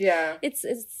great. Yeah. It's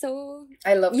so...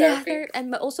 I love therapy.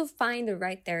 And also find the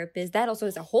right therapist. That also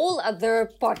is a whole other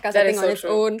podcast, I think, on its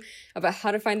own, about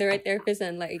how to find the right therapist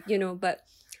and, like, but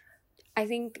I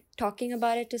think talking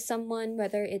about it to someone,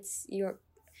 whether it's your...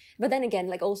 But then again,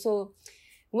 like, also,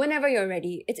 whenever you're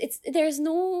ready, there's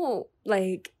no,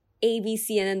 like,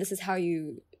 ABC and then this is how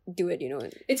you do it,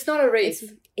 It's not a race.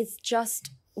 It's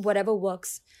just whatever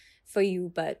works for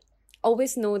you, but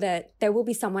always know that there will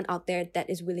be someone out there that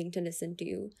is willing to listen to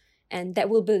you and that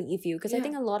will believe you. Because I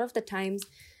think a lot of the times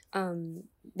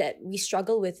that we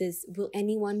struggle with is, will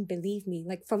anyone believe me?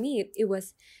 Like, for me, it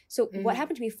was... So what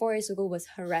happened to me 4 years ago was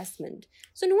harassment.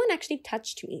 So no one actually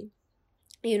touched me.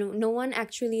 No one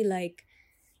actually, like...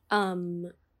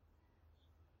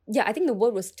 I think the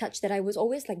word was touch, that I was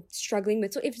always, like, struggling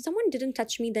with. So if someone didn't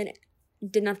touch me, then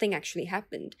nothing actually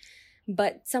happened.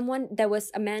 But there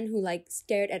was a man who, like,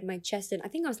 stared at my chest, and I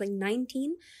think I was like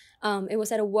 19. It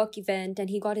was at a work event, and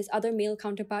he got his other male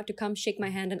counterpart to come shake my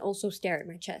hand and also stare at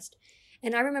my chest.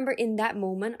 And I remember in that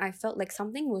moment, I felt like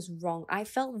something was wrong. I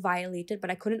felt violated, but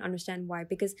I couldn't understand why,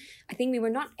 because I think we were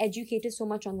not educated so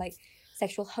much on like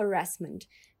sexual harassment.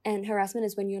 And harassment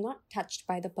is when you're not touched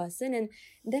by the person. And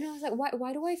then I was like,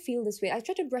 why do I feel this way? I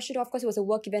tried to brush it off because it was a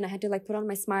work event. I had to like put on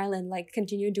my smile and like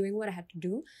continue doing what I had to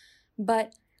do.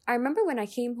 But I remember when I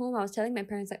came home, I was telling my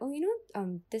parents like,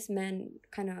 oh, this man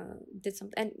kind of did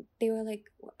something. And they were like,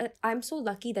 I'm so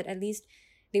lucky that at least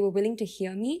they were willing to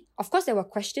hear me. Of course, there were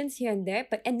questions here and there,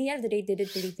 but at the end of the day, they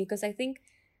did believe me, because I think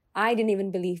I didn't even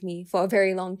believe me for a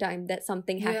very long time that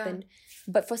something happened.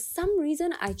 But for some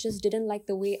reason, I just didn't like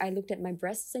the way I looked at my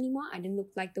breasts anymore. I didn't look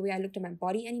like the way I looked at my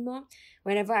body anymore.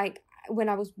 When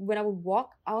I would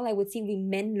walk, all I would see would be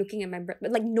men looking at my breast,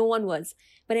 but like no one was.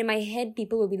 But in my head,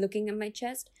 people would be looking at my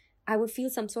chest. I would feel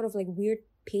some sort of like weird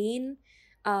pain.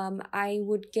 I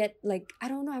would get like, I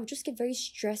don't know, I would just get very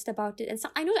stressed about it. And so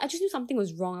I just knew something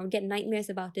was wrong. I would get nightmares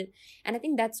about it. And I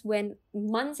think that's when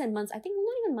months and months, I think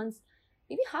not even months,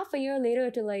 maybe half a year later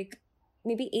to like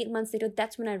maybe 8 months later,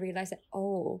 that's when I realized that,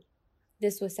 oh,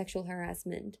 this was sexual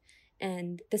harassment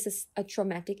and this is a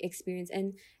traumatic experience.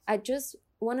 And I just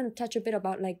wanted to touch a bit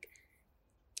about like,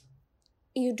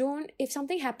 if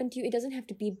something happened to you, it doesn't have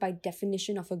to be by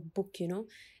definition of a book,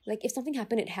 like if something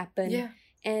happened, it happened. Yeah.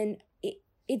 And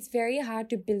it's very hard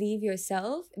to believe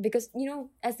yourself, because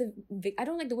as I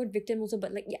don't like the word victim also,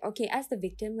 but like, yeah, okay, as the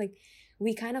victim, like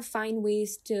we kind of find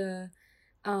ways to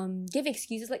give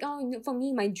excuses, like, oh, for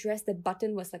me, my dress, the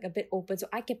button was like a bit open, so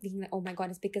I kept thinking like, oh my god,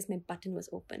 it's because my button was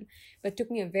open. But it took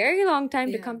me a very long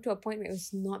time to come to a point where it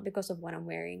was not because of what I'm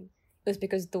wearing. It was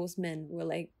because those men were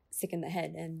like sick in the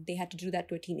head and they had to do that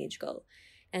to a teenage girl.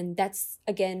 And that's,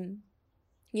 again,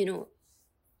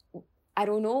 I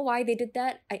don't know why they did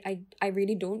that. I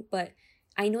really don't, but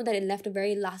I know that it left a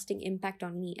very lasting impact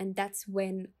on me. And that's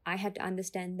when I had to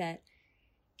understand that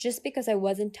just because I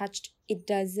wasn't touched, it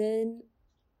doesn't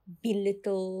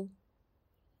belittle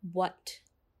what,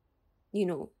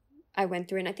 I went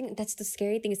through. And I think that's the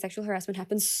scary thing, is sexual harassment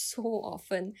happens so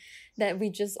often that we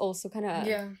just also kind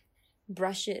of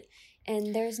brush it.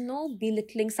 And there's no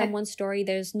belittling someone's story.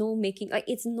 There's no making, like,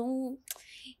 it's no,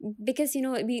 because,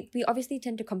 we obviously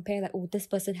tend to compare, like, oh, this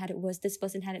person had it worse, this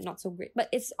person had it not so great. But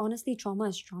it's honestly, trauma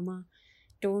is trauma.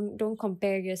 Don't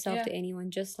compare yourself to anyone.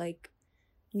 Just like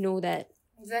know that,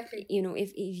 exactly,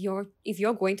 if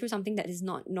you're going through something that is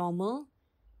not normal,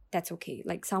 that's okay.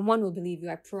 Like, someone will believe you.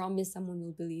 I promise someone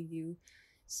will believe you.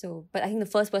 So, but I think the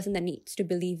first person that needs to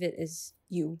believe it is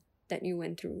you, that you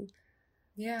went through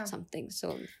something.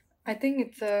 So I think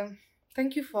it's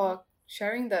thank you for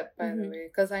sharing that, by the way,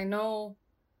 because I know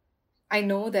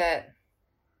that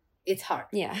it's hard.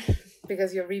 Yeah.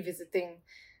 Because you're revisiting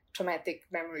traumatic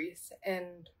memories,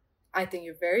 and I think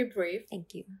you're very brave.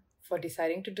 Thank you for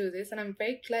deciding to do this, and I'm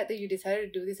very glad that you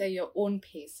decided to do this at your own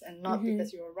pace and not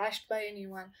because you were rushed by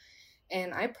anyone.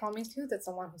 And I promise you that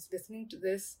someone who's listening to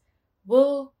this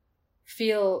will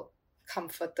feel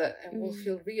comforted and will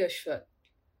feel reassured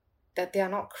that they are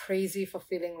not crazy for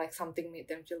feeling like something made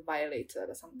them feel violated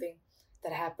or something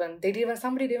that happened.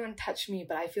 Somebody didn't even touch me,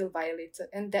 but I feel violated,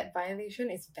 and that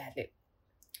violation is valid.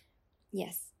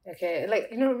 Yes. Okay, like,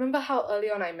 remember how early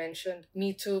on I mentioned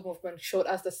Me Too movement showed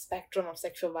us the spectrum of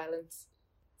sexual violence?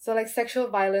 So, like, sexual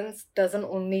violence doesn't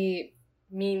only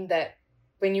mean that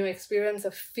when you experience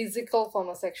a physical form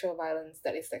of sexual violence,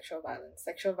 that is sexual violence.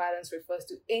 Sexual violence refers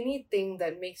to anything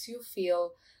that makes you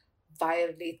feel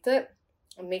violated,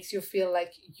 it makes you feel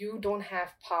like you don't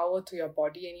have power to your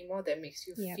body anymore, that makes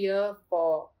you fear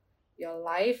for your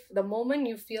life. The moment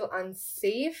you feel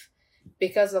unsafe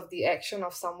because of the action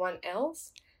of someone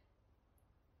else,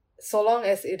 so long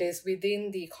as it is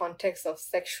within the context of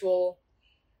sexual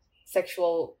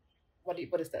what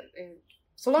is that?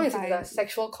 So long as it's in a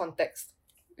sexual context,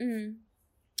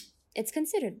 it's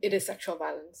considered. It is sexual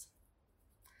violence.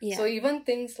 Yeah. So even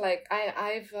things like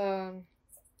I've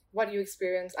what you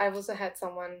experienced, I've also had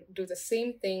someone do the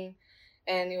same thing,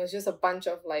 and it was just a bunch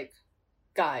of like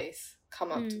guys come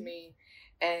up to me,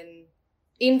 and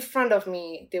in front of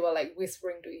me they were like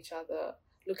whispering to each other,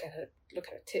 look at her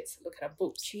tits, look at her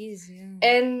boobs. Jeez, yeah.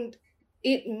 And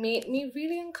it made me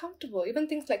really uncomfortable. Even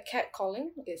things like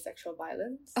catcalling is sexual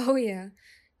violence. Oh yeah.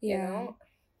 Yeah.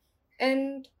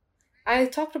 And I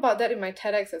talked about that in my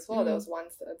TEDx as well. There was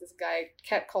once this guy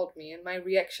catcalled me, and my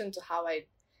reaction to how I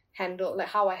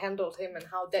handled him, and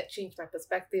how that changed my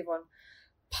perspective on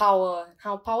power, and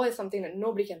how power is something that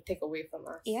nobody can take away from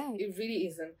us. Yeah. It really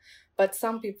isn't. But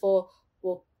some people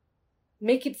will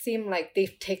make it seem like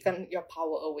they've taken your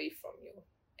power away from you.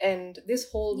 And this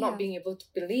whole not being able to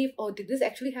believe, oh, did this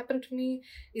actually happen to me?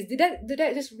 Did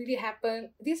that just really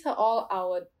happen? These are all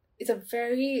it's a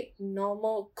very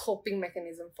normal coping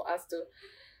mechanism for us to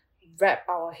wrap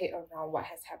our head around what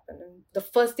has happened. And the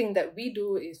first thing that we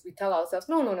do is we tell ourselves,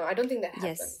 no, I don't think that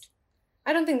happened. Yes.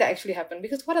 I don't think that actually happened,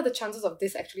 because what are the chances of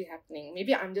this actually happening?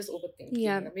 Maybe I'm just overthinking.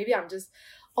 Yeah. Maybe I'm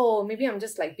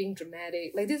just like being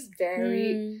dramatic. Like this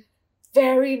very,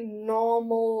 very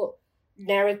normal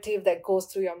narrative that goes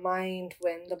through your mind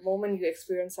when the moment you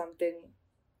experience something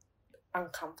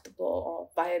uncomfortable or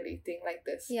violating like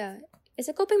this. Yeah. It's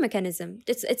a coping mechanism.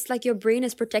 It's like your brain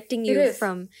is protecting you is.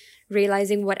 from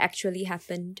realizing what actually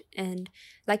happened. And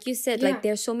like you said, like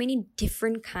there's so many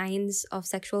different kinds of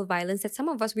sexual violence that some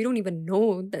of us, we don't even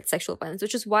know that's sexual violence,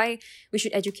 which is why we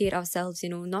should educate ourselves,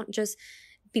 not just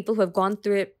people who have gone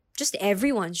through it. Just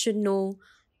everyone should know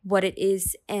what it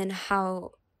is and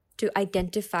how to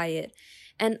identify it.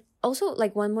 And also,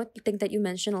 like, one more thing that you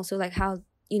mentioned also, like how,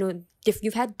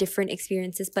 you've had different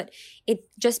experiences, but it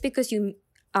just because you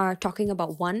are talking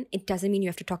about one, it doesn't mean you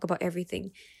have to talk about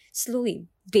everything. Slowly,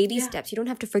 baby steps. You don't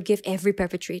have to forgive every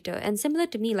perpetrator. And similar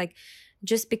to me, like,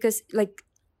 just because like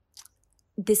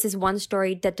this is one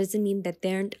story, that doesn't mean that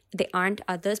they aren't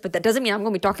others, but that doesn't mean I'm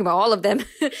going to be talking about all of them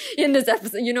in this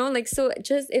episode, like, so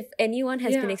just if anyone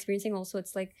has been experiencing also,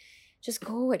 it's like, just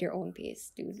go at your own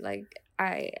pace, dude. Like,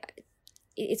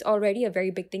 it's already a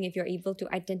very big thing if you're able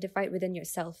to identify it within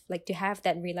yourself, like to have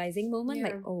that realizing moment,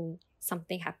 like, oh,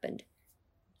 something happened.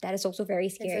 That is also very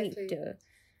scary. Exactly.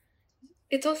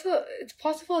 It's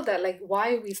possible that like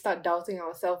why we start doubting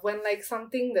ourselves when like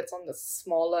something that's on the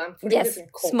smaller, I'm putting this in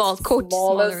quotes,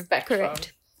 smaller spectrum.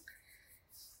 Correct.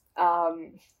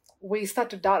 We start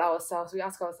to doubt ourselves. We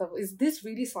ask ourselves, is this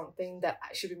really something that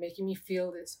should be making me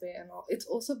feel this way and all? It's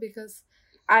also because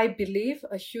I believe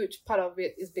a huge part of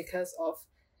it is because of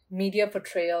media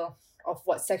portrayal of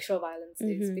what sexual violence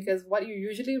is. Because what you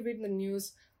usually read in the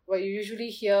news, what you usually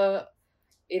hear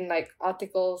in like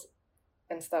articles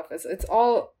and stuff, it's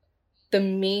all the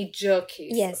major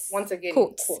cases. Yes. Once again,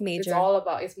 quotes. Major.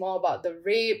 It's more about the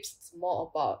rapes, it's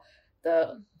more about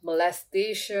the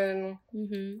molestation,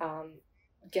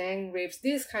 gang rapes,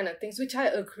 these kind of things, which I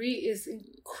agree is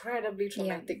incredibly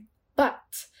traumatic. Yeah. But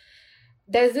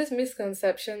there's this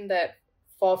misconception that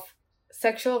for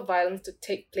sexual violence to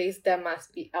take place, there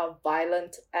must be a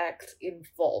violent act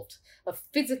involved, a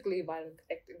physically violent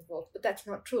act involved. But that's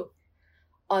not true.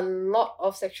 A lot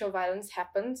of sexual violence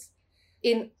happens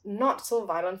in not so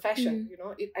violent fashion.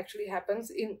 It actually happens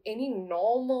in any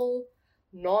normal,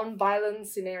 non-violent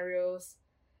scenarios,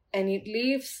 and it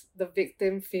leaves the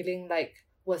victim feeling like,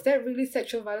 was that really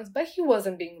sexual violence? But he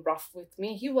wasn't being rough with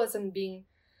me. He wasn't being...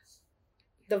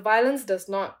 The violence is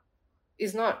not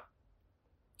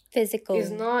physical. Is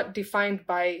not defined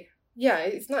by... Yeah,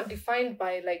 it's not defined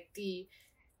by like the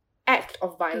act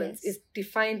of violence. Yes. It's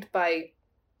defined by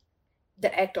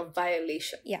the act of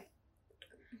violation. Yeah.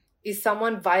 Is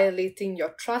someone violating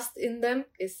your trust in them?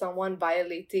 Is someone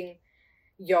violating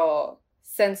your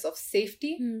sense of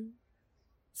safety?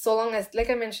 So long as,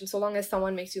 like I mentioned, so long as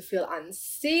someone makes you feel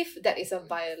unsafe, that is a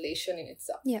violation in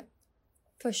itself. Yeah,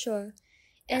 for sure.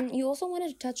 And you also wanted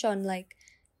to touch on like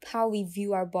how we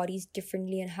view our bodies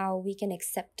differently and how we can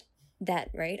accept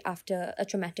that, right? After a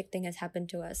traumatic thing has happened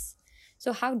to us.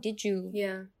 So how did you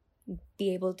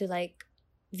be able to like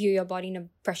view your body in a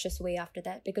precious way after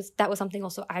that? Because that was something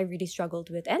also I really struggled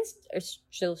with and are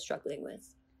still struggling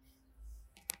with.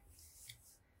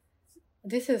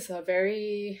 This is a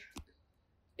very...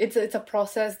 It's a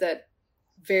process that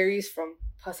varies from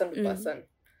person to person.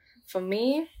 For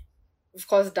me, of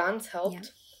course, dance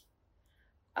helped.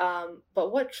 Yeah.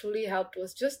 But what truly helped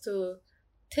was just to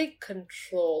take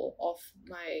control of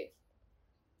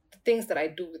the things that I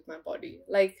do with my body.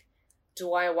 Like,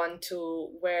 do I want to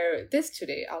wear this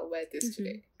today? I'll wear this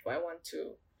today. Do I want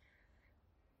to...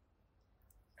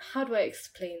 How do I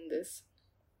explain this?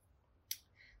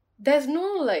 There's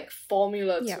no like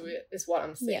formula to it, is what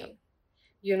I'm saying. Yeah.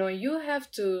 You have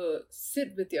to sit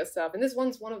with yourself. And this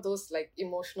one's one of those like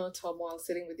emotional turmoil,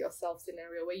 sitting with yourself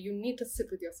scenario where you need to sit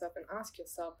with yourself and ask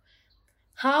yourself,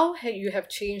 how you have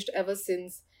changed ever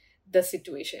since the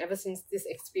situation, ever since this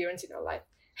experience in your life?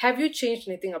 Have you changed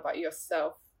anything about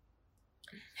yourself?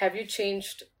 Have you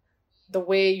changed the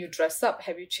way you dress up?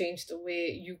 Have you changed the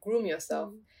way you groom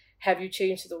yourself? Have you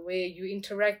changed the way you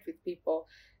interact with people?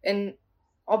 And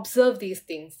observe these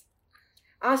things.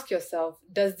 Ask yourself,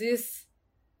 does this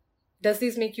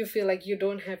make you feel like you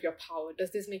don't have your power?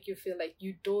 Does this make you feel like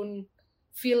you don't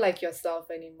feel like yourself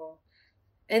anymore?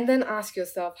 And then ask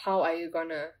yourself, how are you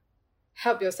gonna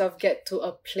help yourself get to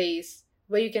a place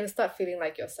where you can start feeling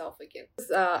like yourself again?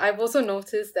 I've also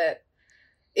noticed that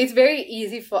it's very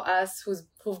easy for us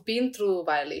who've been through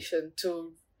violation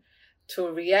to to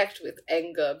react with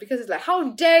anger, because it's like,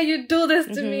 how dare you do this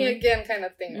to me again, kind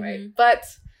of thing, right? But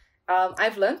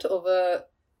I've learned over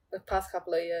the past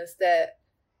couple of years that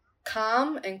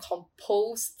calm and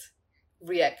composed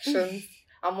reactions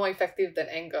are more effective than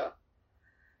anger,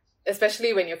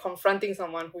 especially when you're confronting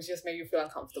someone who's just made you feel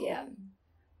uncomfortable. Yeah.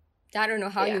 I don't know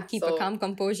how you keep a calm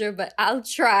composure, but I'll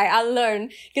try. I'll learn,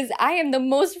 because I am the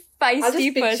most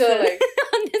feisty person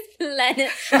on this planet.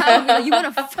 I'm like, you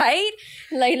want to fight?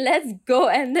 Like, let's go.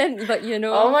 And then, but you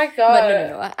know. Oh my God. But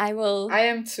no. I will. I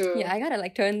am too. Yeah, I gotta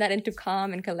like turn that into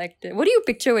calm and collected. What do you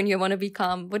picture when you want to be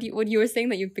calm? What you were saying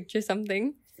that you picture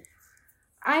something?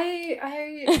 I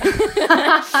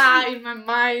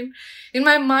in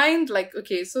my mind, like,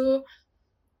 okay, so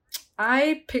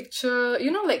I picture,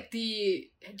 you know, like do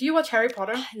you watch Harry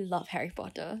Potter? I love Harry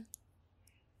Potter.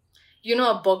 You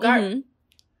know a Bogart?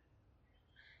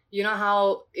 You know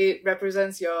how it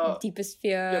represents your deepest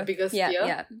fear, your biggest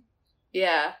fear?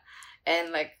 Yeah.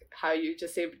 And like how you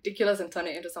just say ridiculous and turn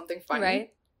it into something funny. Right.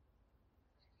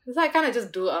 So I kind of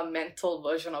just do a mental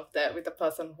version of that with the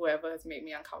person, whoever has made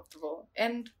me uncomfortable.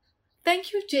 And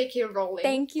thank you, J.K. Rowling.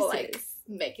 Thank you, for like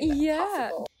making that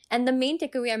possible. And the main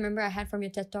takeaway I remember I had from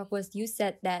your TED Talk was you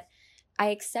said that I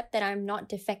accept that I'm not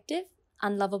defective,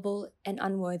 unlovable, and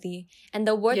unworthy. And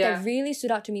the word that really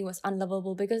stood out to me was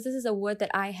unlovable, because this is a word that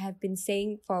I have been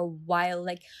saying for a while.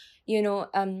 Like, you know,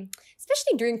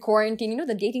 especially during quarantine, you know,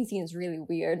 the dating scene is really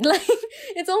weird. Like,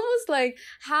 it's almost like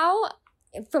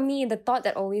for me, the thought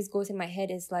that always goes in my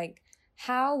head is like,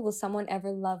 how will someone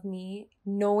ever love me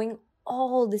knowing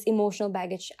all this emotional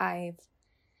baggage I've,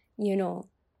 you know,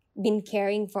 been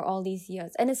carrying for all these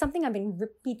years? And it's something I've been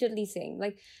repeatedly saying,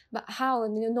 like, but how?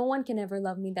 No one can ever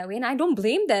love me that way. And I don't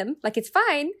blame them. Like, it's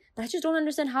fine, but I just don't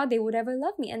understand how they would ever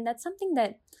love me. And that's something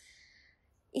that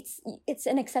it's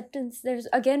an acceptance. There's,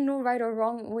 again, no right or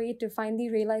wrong way to finally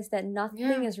realize that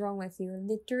nothing is wrong with you.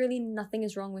 Literally nothing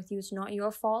is wrong with you. It's not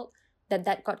your fault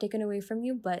that got taken away from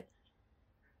you. But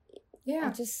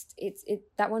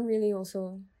that one really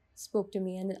also spoke to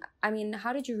me. And I mean,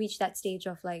 how did you reach that stage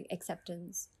of like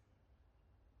acceptance?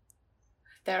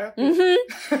 Therapy.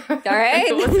 All right.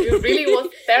 It really was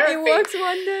therapy. It works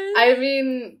wonders. I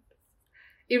mean,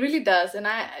 it really does. And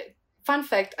fun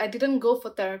fact, I didn't go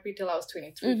for therapy till I was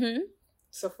 23.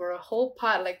 So for a whole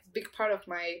part, like big part of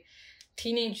my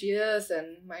teenage years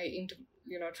and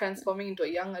transforming into a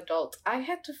young adult, I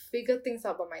had to figure things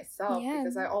out by myself,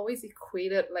 because I always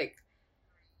equated like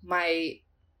my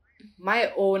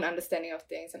own understanding of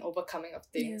things and overcoming of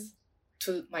things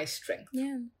to my strength.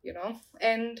 You know?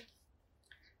 And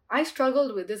I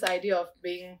struggled with this idea of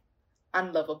being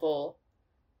unlovable,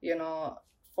 you know,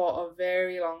 for a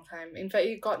very long time. In fact,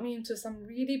 it got me into some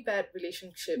really bad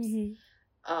relationships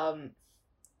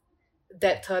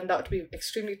that turned out to be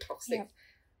extremely toxic.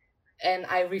 And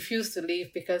I refused to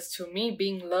leave, because to me,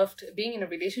 being loved, being in a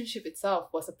relationship itself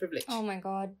was a privilege. Oh my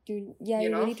God, dude. Yeah,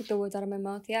 you really took the words out of my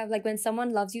mouth. Yeah, like when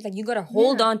someone loves you, like you gotta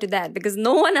hold on to that, because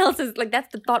no one else is, like,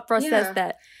 that's the thought process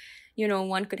that, you know,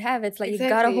 one could have. It's like you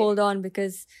gotta hold on,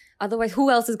 because otherwise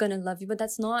who else is gonna love you? But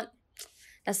that's not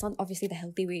obviously the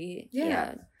healthy way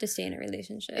to stay in a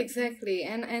relationship. Exactly.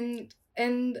 And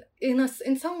in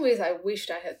some ways I wished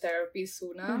I had therapy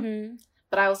sooner.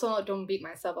 But I also don't beat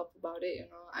myself up about it, you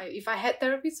know. If I had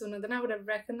therapy sooner, then I would have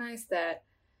recognized that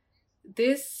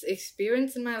this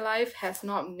experience in my life has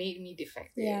not made me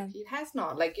defective. It has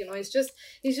not. Like, you know, it's just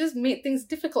made things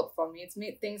difficult for me. It's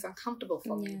made things uncomfortable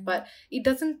for me. But it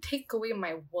doesn't take away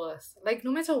my worth. Like,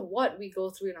 no matter what we go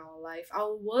through in our life,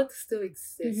 our worth still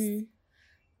exists.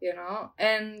 You know?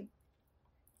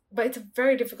 But it's a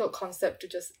very difficult concept to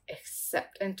just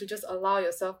accept and to just allow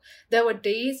yourself. There were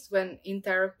days when in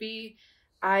therapy,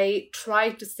 I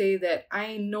tried to say that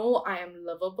I know I am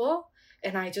lovable,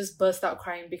 and I just burst out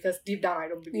crying because deep down I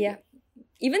don't believe it.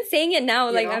 Even saying it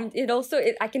now, like,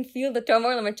 I can feel the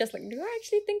turmoil in my chest. Like, do I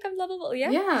actually think I'm lovable?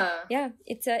 Yeah.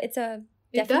 It's a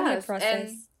definitely a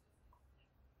process.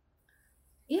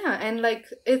 And like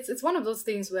it's one of those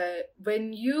things where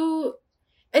when you,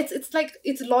 it's like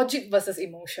it's logic versus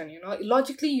emotion. You know,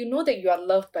 logically you know that you are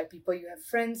loved by people. You have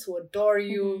friends who adore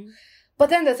you. But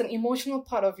then there's an emotional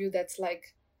part of you that's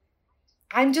like,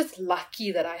 I'm just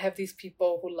lucky that I have these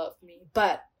people who love me,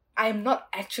 but I'm not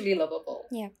actually lovable.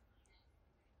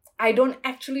 I don't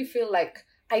actually feel like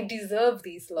I deserve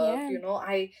these love, you know.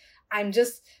 I'm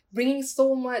just bringing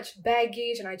so much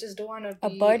baggage, and I just don't want to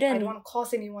be... a burden. I don't want to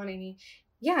cause anyone any...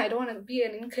 I don't want to be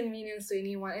an inconvenience to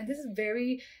anyone. And this is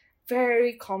very,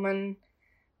 very common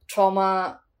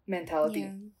trauma mentality.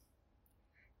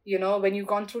 You know, when you've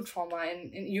gone through trauma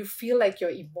and you feel like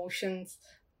your emotions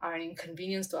are an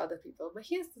inconvenience to other people. But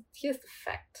here's the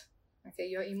fact. Okay,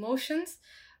 your emotions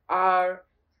are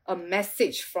a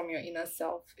message from your inner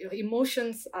self. Your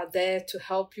emotions are there to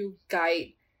help you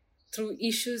guide through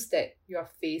issues that you are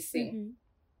facing.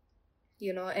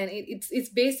 And it's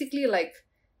basically like,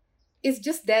 it's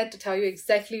just there to tell you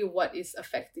exactly what is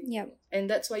affecting you. And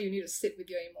that's why you need to sit with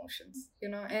your emotions,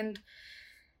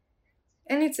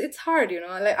 and it's hard,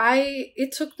 like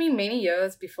it took me many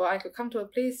years before I could come to a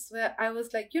place where I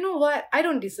was like, you know what, I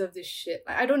don't deserve this shit.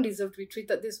 Like, I don't deserve to be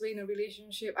treated this way in a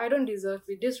relationship. I don't deserve to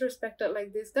be disrespected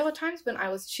like this. There were times when I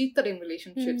was cheated in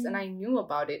relationships and I knew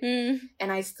about it,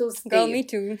 and I still stayed. Girl, me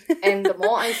too. And the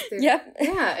more I stayed, Yep.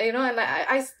 and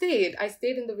I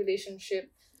stayed in the relationship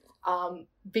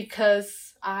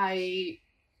because I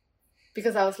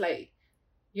was like,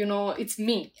 it's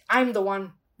me, I'm the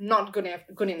one not good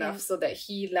enough, so that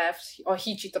he left or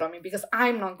he cheated on me because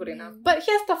I'm not good enough. But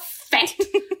here's the fact,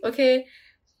 okay?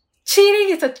 Cheating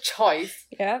is a choice.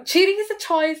 Yeah. Cheating is a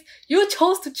choice. You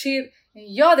chose to cheat, and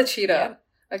you're the cheater.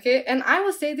 Okay? And I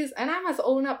will say this, and I must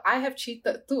own up, I have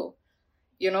cheated too.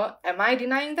 Am I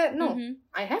denying that? No.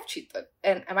 I have cheated.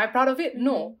 And am I proud of it?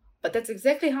 No. But that's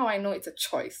exactly how I know it's a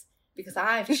choice. Because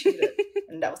I've cheated.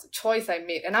 And that was a choice I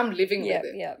made. And I'm living with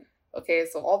it. Yeah. Okay,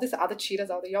 so all these other cheaters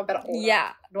out there, y'all better own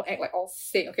up. Don't act like all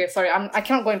sick. Okay, sorry, I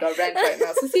cannot go into a rant right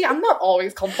now. So see, I'm not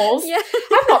always composed.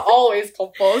 I'm not always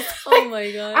composed. Oh my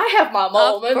god. I have my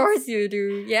moments. Of course you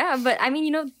do. Yeah, but I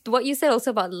mean, what you said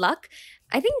also about luck,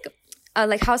 I think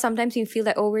like how sometimes we feel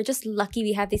that, oh, we're just lucky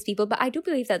we have these people. But I do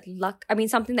believe that luck, I mean,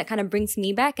 something that kind of brings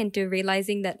me back into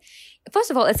realizing that,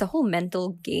 first of all, it's a whole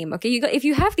mental game. Okay, if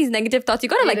you have these negative thoughts, you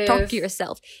gotta talk to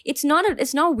yourself. It's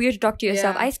not weird to talk to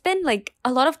yourself. I spend like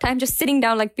a lot of time just sitting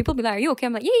down. Like, people be like, "Are you okay?"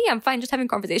 I'm like, yeah, I'm fine. Just having a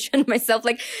conversation with myself,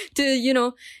 like,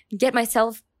 to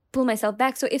pull myself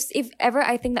back. So if ever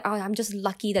I think that, oh, I'm just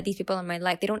lucky that these people in my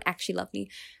life, they don't actually love me.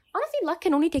 Honestly, luck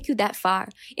can only take you that far.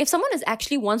 If someone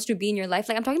actually wants to be in your life,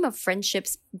 like I'm talking about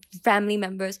friendships, family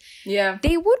members,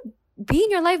 they would be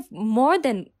in your life more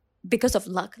than because of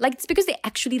luck. Like, it's because they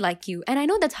actually like you. And I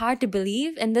know that's hard to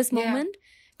believe in this moment,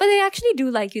 but they actually do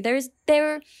like you. There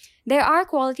are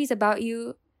qualities about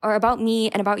you, or about me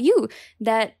and about you,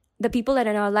 that the people that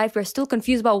are in our life, we're still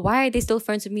confused about why are they still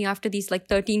friends with me after these like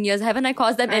 13 years. Haven't I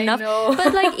caused them enough?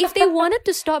 But like, if they wanted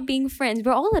to stop being friends,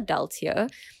 we're all adults here.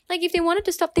 Like, if they wanted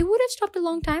to stop, they would have stopped a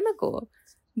long time ago.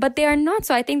 But they are not.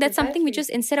 So I think that's something we just,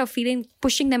 instead of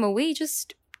pushing them away,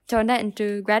 just turn that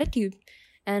into gratitude.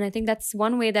 And I think that's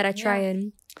one way that I try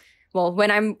and, well,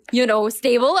 when I'm,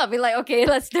 stable, I'll be like, okay,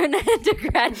 let's turn that into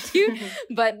gratitude.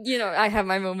 But, I have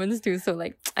my moments too. So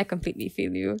like, I completely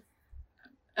feel you.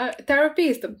 Therapy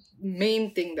is the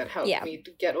main thing that helped me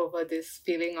to get over this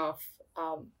feeling of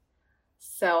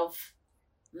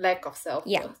lack of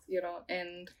self-worth,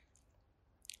 and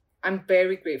I'm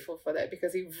very grateful for that,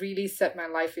 because it really set my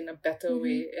life in a better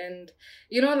way. And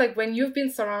like, when you've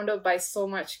been surrounded by so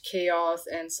much chaos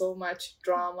and so much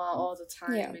drama all the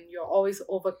time, and you're always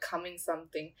overcoming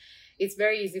something, it's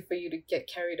very easy for you to get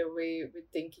carried away with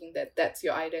thinking that that's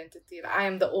your identity. Like, I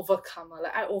am the overcomer.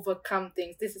 Like, I overcome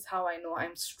things. This is how I know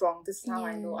I'm strong. This is how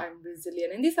I know I'm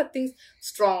resilient. And these are things,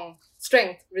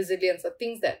 strength, resilience, are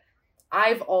things that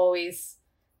I've always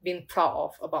been proud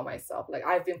of about myself. Like,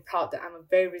 I've been proud that I'm a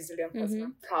very resilient person.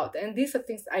 I'm proud. And these are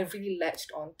things that I really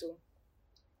latched onto.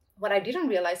 What I didn't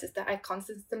realize is that I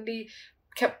constantly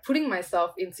kept putting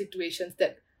myself in situations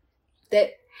that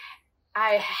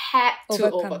I had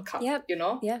to overcome,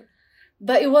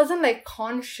 But it wasn't like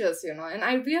conscious, and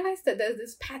I realized that there's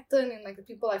this pattern in like the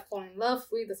people I fall in love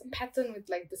with. There's a pattern with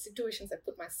like the situations I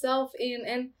put myself in,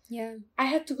 and I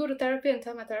had to go to therapy and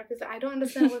tell my therapist that I don't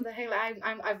understand what the heck. Like,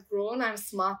 I've grown, I'm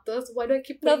smarter. So why do I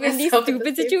keep putting myself in these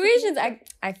stupid situations?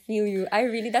 I feel you.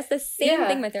 That's the same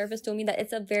thing my therapist told me, that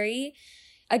it's a very.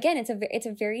 Again, it's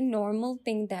a very normal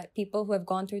thing that people who have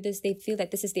gone through this, they feel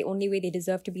that this is the only way they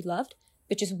deserve to be loved,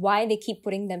 which is why they keep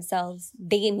putting themselves,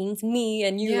 they means me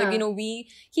and you, we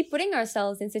keep putting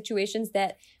ourselves in situations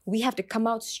that we have to come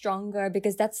out stronger,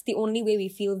 because that's the only way we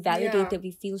feel validated,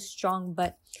 we feel strong.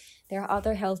 But there are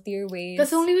other healthier ways.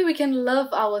 That's the only way we can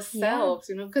love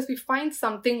ourselves, because we find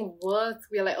something we're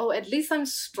like, oh, at least I'm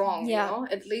strong,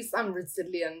 at least I'm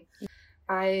resilient.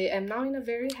 I am now in a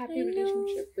very happy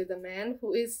relationship with a man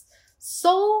who is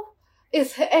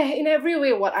in every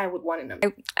way what I would want in a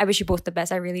man. I wish you both the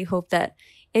best. I really hope that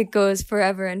it goes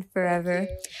forever and forever.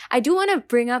 I do want to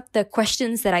bring up the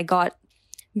questions that I got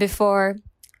before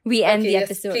we end the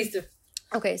episode. Please do.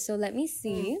 Okay, so let me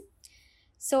see.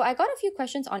 So I got a few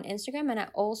questions on Instagram, and I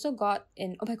also got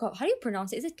oh my god, how do you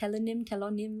pronounce it? Is it telenom?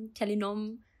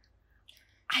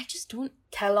 I just don't...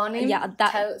 Telonym? Yeah,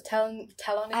 that...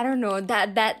 Telonym? I don't know.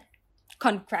 That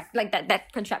like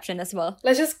that contraption as well.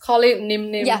 Let's just call it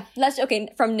Nim Nim. Yeah,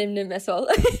 from Nim Nim as well.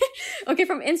 Okay,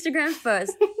 from Instagram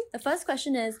first. The first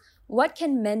question is, what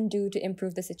can men do to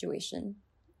improve the situation?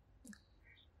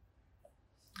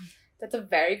 That's a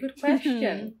very good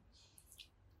question.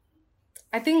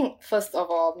 I think, first of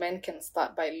all, men can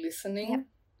start by listening. Yep.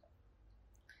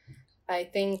 I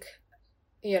think,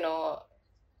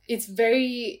 it's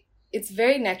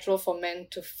very natural for men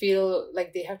to feel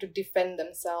like they have to defend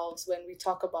themselves when we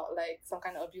talk about like some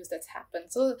kind of abuse that's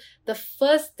happened. So the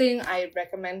first thing I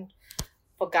recommend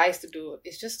for guys to do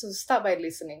is just to start by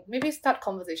listening. Maybe start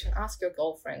conversation. Ask your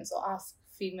girlfriends or ask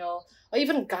female or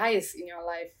even guys in your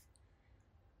life.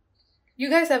 You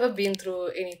guys ever been through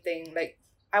anything? Like,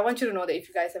 I want you to know that if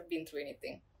you guys have been through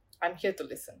anything, I'm here to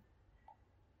listen.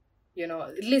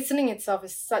 Listening itself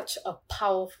is such a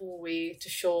powerful way to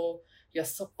show your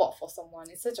support for someone.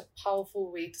 It's such a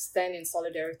powerful way to stand in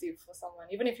solidarity for someone.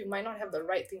 Even if you might not have the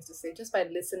right things to say, just by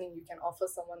listening, you can offer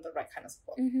someone the right kind of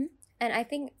support. Mm-hmm. And I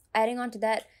think adding on to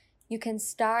that, you can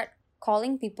start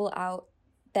calling people out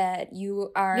that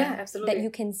you are, that you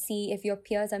can see if your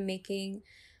peers are making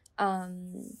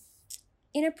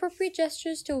inappropriate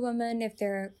gestures to a woman, if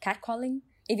they're catcalling.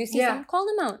 If you see someone, call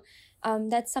them out.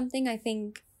 That's something I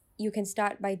think you can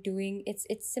start by doing.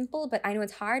 It's simple, but I know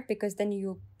it's hard because then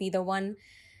you'll be the one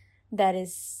that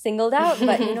is singled out,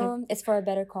 but it's for a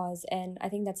better cause, and I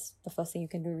think that's the first thing you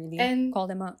can do, really. And call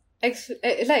them out.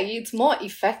 It's more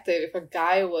effective if a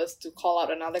guy was to call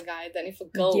out another guy than if a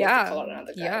girl was to call out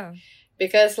another guy. Yeah.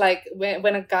 Because like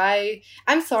when a guy,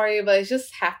 I'm sorry, but it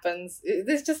just happens.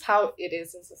 It's just how it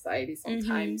is in society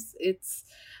sometimes. It's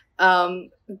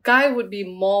guy would be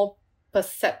more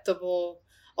perceptible,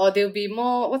 or they'll be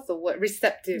more,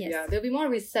 receptive. Yes. Yeah, they'll be more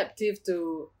receptive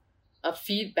to a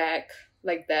feedback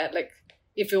like that. Like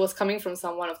if it was coming from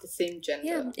someone of the same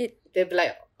gender, they'd be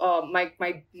like, oh, my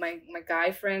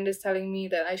guy friend is telling me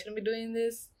that I shouldn't be doing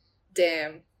this.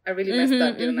 Damn, I really messed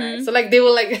up, didn't I? So like they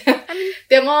will like,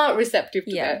 they're more receptive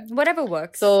to that. Whatever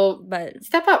works. So but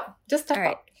step up, just step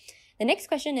up. The next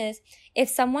question is, if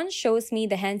someone shows me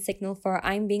the hand signal for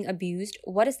I'm being abused,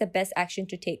 what is the best action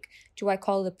to take? Do I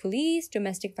call the police,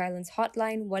 domestic violence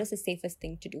hotline? What is the safest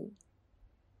thing to do?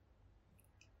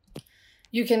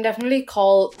 You can definitely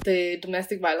call the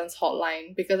domestic violence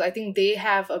hotline, because I think they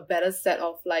have a better set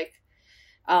of like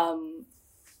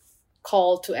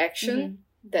call to action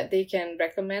that they can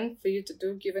recommend for you to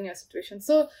do given your situation.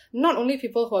 So not only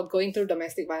people who are going through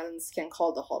domestic violence can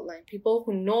call the hotline, people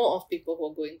who know of people who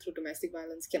are going through domestic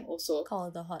violence can also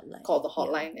call the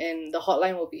hotline. Yeah. And the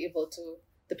hotline will be able to,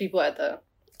 the people at the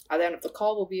other end of the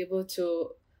call will be able to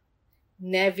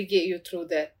navigate you through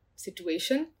that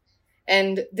situation.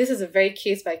 And this is a very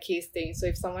case-by-case thing. So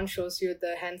if someone shows you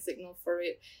the hand signal for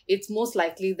it, it's most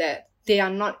likely that they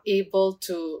are not able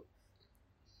to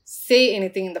say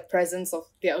anything in the presence of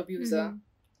their abuser.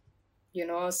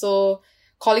 So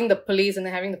calling the police and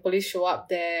then having the police show up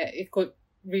there, it could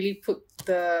really put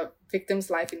the victim's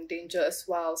life in danger as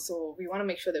well. So we want to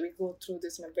make sure that we go through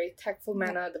this in a very tactful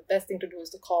manner. The best thing to do is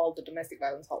to call the domestic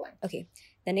violence hotline. Okay,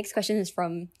 the next question is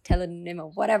from Telenim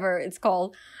or whatever it's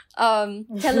called.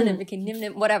 Telenim, okay,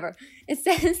 Nimnim, whatever. It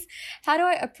says, how do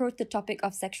I approach the topic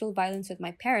of sexual violence with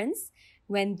my parents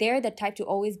when they're the type to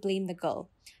always blame the girl?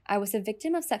 I was a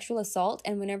victim of sexual assault,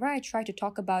 and whenever I try to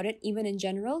talk about it, even in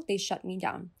general, they shut me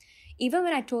down. Even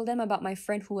when I told them about my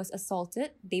friend who was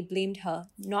assaulted, they blamed her,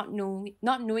 not knowing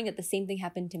that the same thing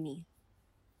happened to me.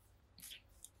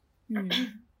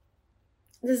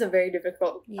 This is a very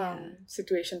difficult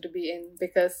situation to be in,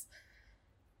 because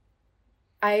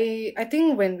I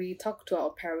think when we talk to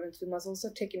our parents, we must also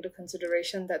take into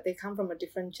consideration that they come from a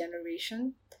different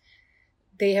generation.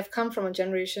 They have come from a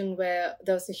generation where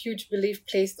there was a huge belief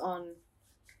placed on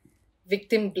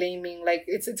victim blaming. Like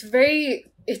it's a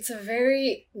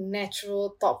very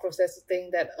natural thought process to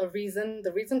think that the reason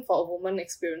for a woman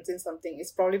experiencing something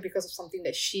is probably because of something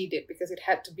that she did, because it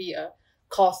had to be a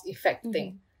cause-effect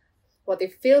thing. What they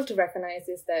fail to recognize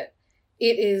is that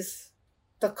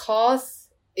the cause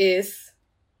is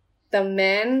the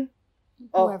man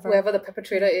or whoever the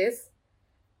perpetrator is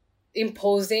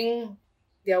imposing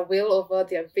their will over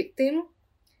their victim.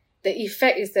 The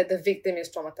effect is that the victim is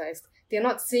traumatized. They're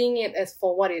not seeing it as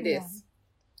for what it is.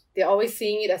 They're always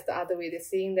seeing it as the other way. They're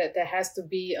seeing that there has to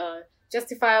be a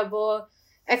justifiable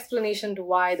explanation to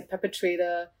why the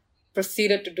perpetrator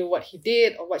proceeded to do what he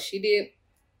did or what she did.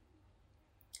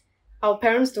 Our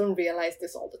parents don't realize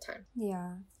this all the time.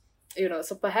 Yeah.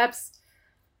 So perhaps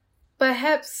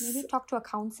maybe talk to a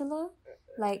counselor.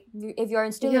 Like if you're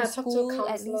still in talk to a school,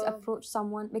 at least counselor. approach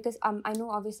someone, because I know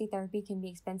obviously therapy can be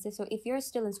expensive. So if you're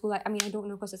still in school, I mean I don't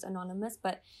know because it's anonymous,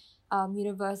 but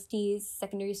universities,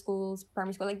 secondary schools,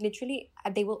 primary school, like literally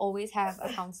they will always have a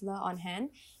counselor on hand,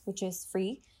 which is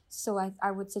free. So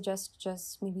I would suggest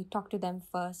just maybe talk to them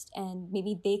first, and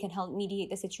maybe they can help mediate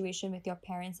the situation with your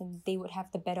parents, and they would have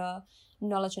the better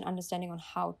knowledge and understanding on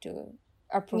how to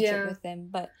approach it with them.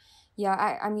 But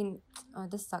yeah, I mean,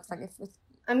 this sucks. Like if it's,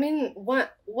 I mean,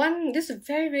 this is a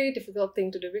very, very difficult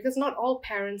thing to do, because not all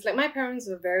parents, like my parents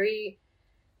were very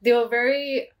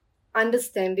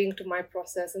understanding to my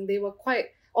process, and they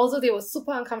were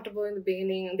super uncomfortable in the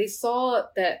beginning, and they saw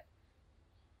that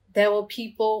there were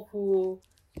people who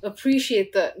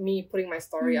appreciated me putting my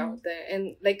story out there.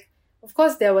 And like, of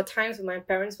course, there were times when my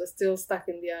parents were still stuck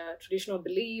in their traditional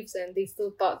beliefs, and they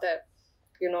still thought that,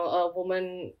 a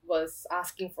woman was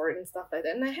asking for it and stuff like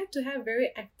that. And I had to have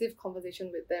very active conversation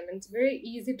with them. And it's very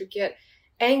easy to get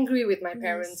angry with my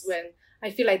parents when I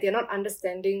feel like they're not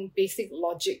understanding basic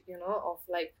logic, of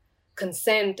like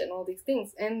consent and all these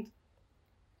things. And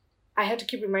I had to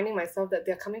keep reminding myself that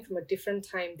they're coming from a different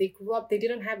time. They grew up, they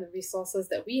didn't have the resources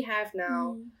that we have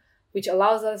now, which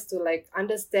allows us to like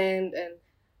understand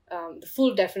and the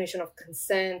full definition of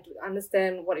consent,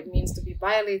 understand what it means to be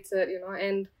violated,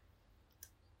 and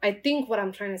I think what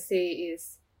I'm trying to say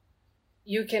is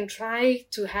you can try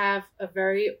to have a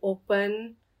very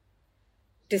open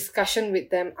discussion with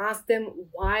them. Ask them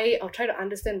why, or try to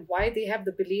understand why they have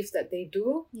the beliefs that they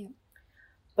do. Yeah.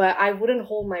 But I wouldn't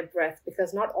hold my breath,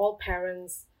 because not all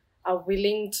parents are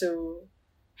willing to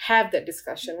have that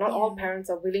discussion. Not all parents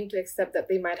are willing to accept that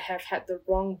they might have had the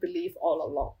wrong belief all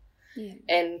along. Yeah.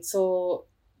 And so,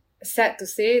 sad to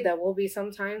say, there will be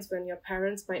some times when your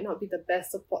parents might not be the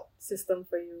best support system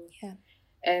for you. Yeah.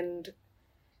 And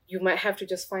you might have to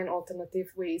just find alternative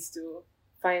ways to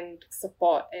find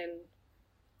support. And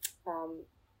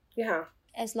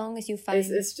as long as you find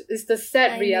it's the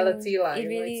sad reality. It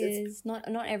really is.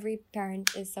 Not every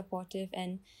parent is supportive,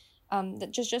 and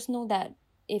just know that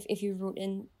if you wrote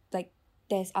in, like,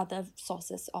 there's other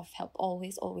sources of help.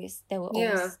 Always there will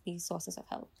always be sources of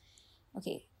help.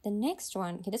 Okay, the next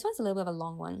one. Okay, this one's a little bit of a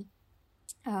long one.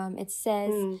 It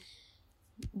says,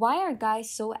 why are guys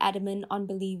so adamant on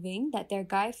believing that their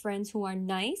guy friends who are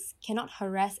nice cannot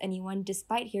harass anyone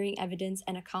despite hearing evidence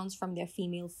and accounts from their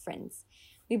female friends?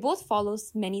 We both follow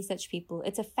many such people.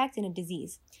 It's a fact and a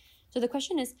disease. So the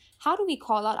question is, how do we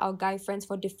call out our guy friends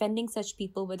for defending such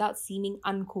people without seeming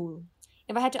uncool?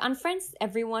 If I had to unfriend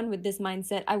everyone with this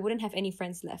mindset, I wouldn't have any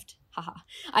friends left. Haha.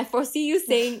 I foresee you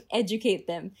saying educate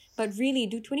them. But really,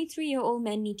 do 23-year-old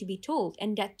men need to be told,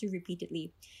 and that too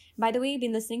repeatedly? By the way, you've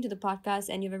been listening to the podcast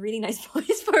and you have a really nice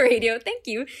voice for radio. Thank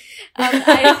you.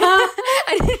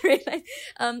 I didn't realize.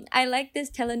 I like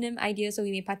this telonym idea, so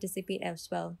we may participate as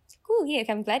well. Cool, yeah,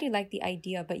 I'm glad you like the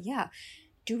idea. But yeah,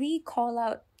 do we call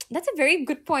out? That's a very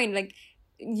good point. Like,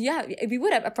 yeah, we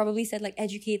would have probably said like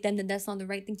educate them, then that's not the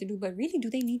right thing to do. But really, do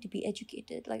they need to be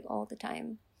educated like all the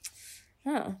time?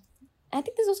 I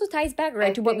think this also ties back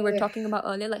to what we were talking about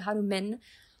earlier, like how do men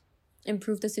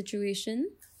improve the situation?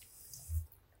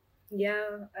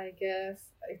 Yeah, I guess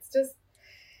it's just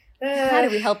how do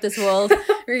we help this world?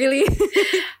 Really?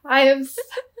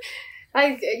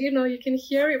 You can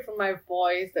hear it from my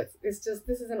voice that this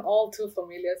is an all too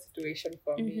familiar situation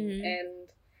for me. And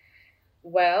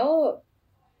well,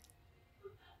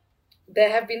 there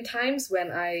have been times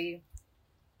when I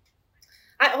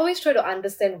always try to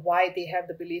understand why they have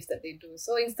the beliefs that they do.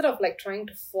 So instead of like trying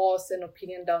to force an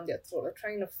opinion down their throat, or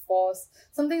trying to force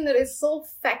something that is so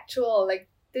factual, like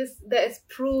there is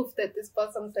proof that this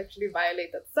person sexually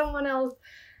violated someone else,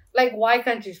 like, why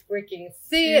can't you freaking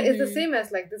see it? It's the same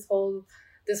as like this whole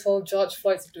George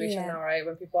Floyd situation now, right?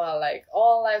 When people are like,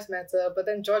 all lives matter, but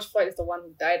then George Floyd is the one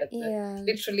who died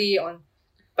literally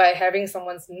by having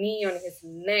someone's knee on his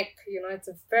neck. It's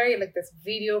a very like there's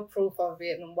video proof of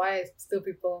it, and why are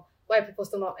people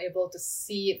still not able to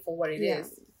see it for what it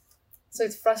is. So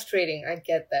it's frustrating. I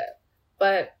get that,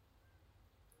 but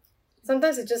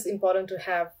sometimes it's just important to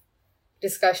have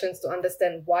discussions to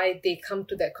understand why they come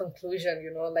to that conclusion.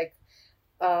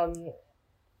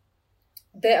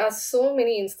 There are so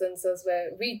many instances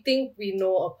where we think we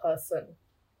know a person,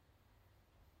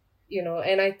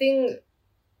 and I think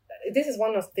this is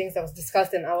one of the things that was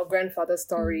discussed in our grandfather's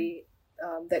story,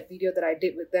 that video that I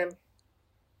did with them,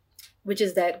 which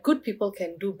is that good people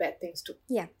can do bad things too.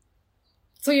 Yeah.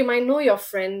 So you might know your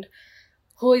friend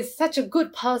who is such a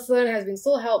good person, has been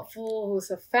so helpful, who's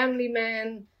a family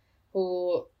man,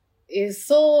 who is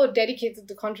so dedicated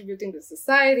to contributing to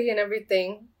society and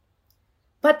everything.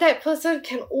 But that person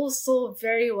can also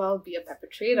very well be a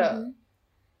perpetrator,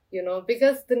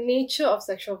 because the nature of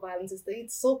sexual violence is that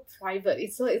it's so private.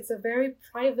 It's a very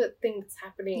private thing that's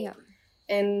happening. Yeah.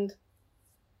 And,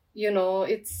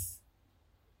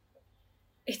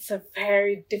 it's a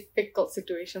very difficult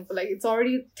situation. But, it's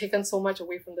already taken so much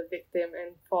away from the victim.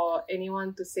 And for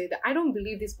anyone to say that, I don't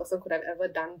believe this person could have ever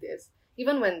done this,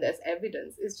 even when there's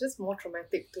evidence, it's just more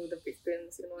traumatic to the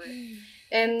victims,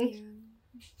 And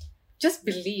just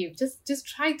believe, just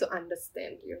try to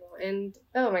understand, And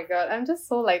oh my God, I'm just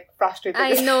so frustrated.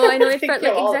 I know. It felt thinking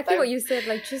all the exactly time. what you said.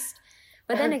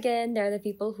 But then again, there are the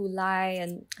people who lie,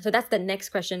 and so that's the next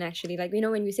question actually.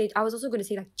 When we say, I was also going to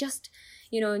say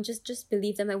just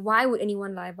believe them. Why would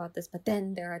anyone lie about this? But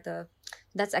then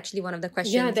that's actually one of the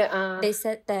questions. Yeah, they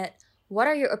said that, what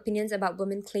are your opinions about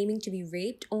women claiming to be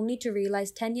raped only to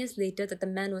realize 10 years later that the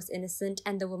man was innocent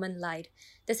and the woman lied?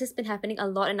 This has been happening a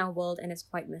lot in our world, and it's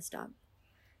quite messed up.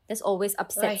 This always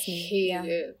upsets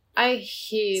me. I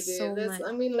hate so it. much.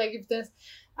 If there's,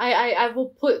 I will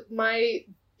put my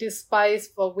despise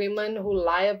for women who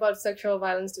lie about sexual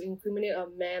violence to incriminate a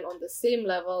man on the same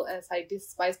level as I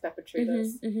despise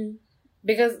perpetrators.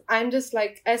 Because I'm just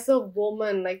as a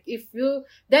woman,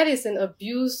 that is an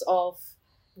abuse of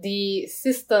the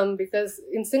system, because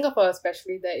in Singapore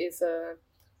especially, there is a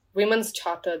women's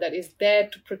charter that is there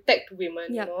to protect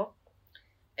women,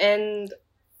 and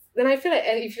then I feel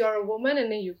and if you're a woman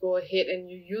and then you go ahead and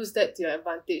you use that to your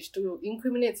advantage to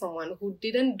incriminate someone who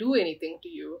didn't do anything to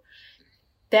you,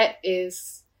 that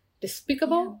is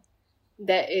despicable.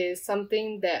 That is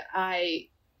something that I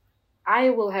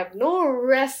will have no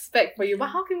respect for you. But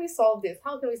how can we solve this?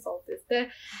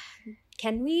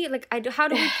 Can we? How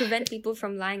do we prevent people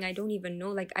from lying? I don't even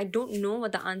know. I don't know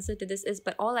what the answer to this is,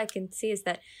 but all I can say is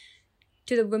that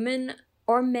to the women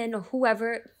or men or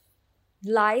whoever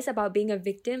lies about being a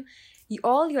victim,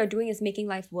 all you're doing is making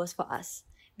life worse for us.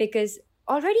 Because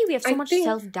already we have so much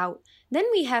self-doubt. Then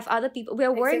we have other people. We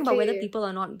are worrying about whether people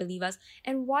or not believe us.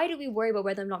 And why do we worry about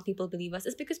whether or not people believe us?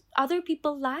 It's because other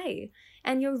people lie.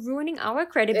 And you're ruining our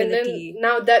credibility. And then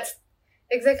now that's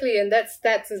exactly, and that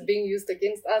stats is being used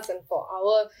against us and for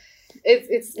our...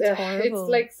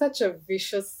 It's such a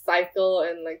vicious cycle,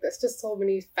 and there's just so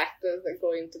many factors that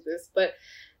go into this. But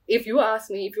if you ask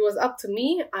me, if it was up to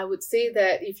me, I would say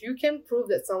that if you can prove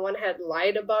that someone had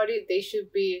lied about it, they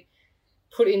should be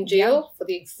put in jail for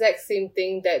the exact same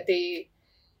thing that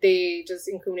they just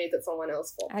incriminated someone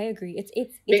else for. I agree. It's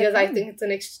because I think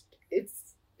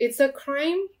it's a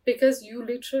crime, because you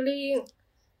literally...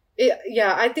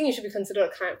 I think it should be considered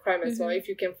a crime as well, if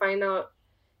you can find out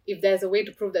if there's a way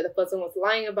to prove that the person was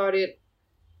lying about it.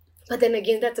 But then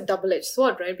again, that's a double-edged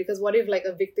sword, right? Because what if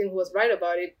a victim who was right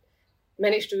about it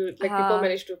people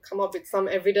managed to come up with some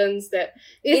evidence that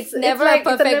it's never a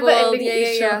perfect world.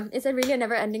 It's a really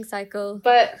never-ending cycle.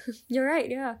 But you're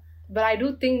right, But I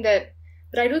do think that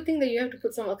you have to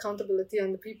put some accountability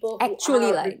on the people who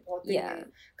actually are reporting and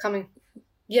coming.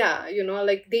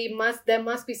 There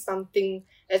must be something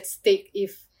at stake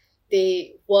if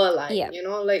they were lying.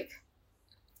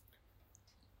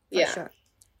 Sure.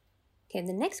 Okay,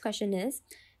 the next question is,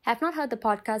 have not heard the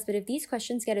podcast, but if these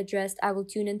questions get addressed, I will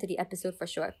tune into the episode for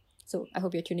sure. So I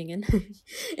hope you're tuning in.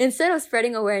 Instead of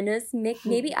spreading awareness,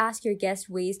 maybe ask your guests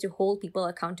ways to hold people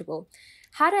accountable.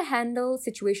 How to handle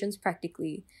situations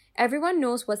practically. Everyone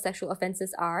knows what sexual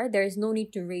offenses are. There is no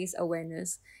need to raise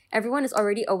awareness. Everyone is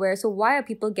already aware, so why are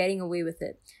people getting away with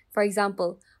it? For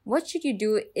example, what should you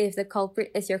do if the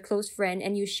culprit is your close friend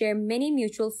and you share many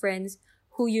mutual friends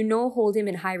who hold him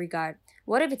in high regard?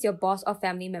 What if it's your boss or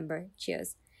family member?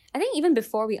 Cheers. I think even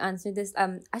before we answer this,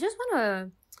 I just want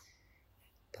to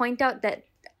point out that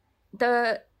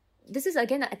this is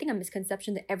again, I think, a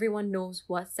misconception that everyone knows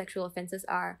what sexual offenses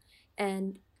are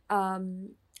and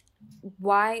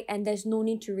why, and there's no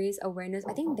need to raise awareness.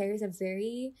 I think there is a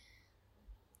very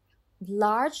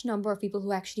large number of people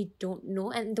who actually don't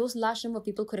know, and those large number of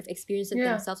people could have experienced it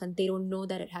themselves and they don't know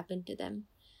that it happened to them.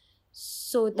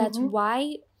 So that's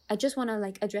why I just want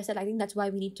to address it. I think that's why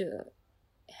we need to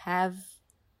have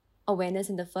awareness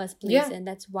in the first place, and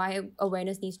that's why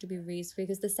awareness needs to be raised,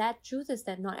 because the sad truth is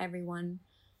that not everyone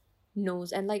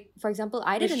knows. And for example,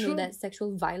 I didn't know that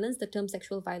the term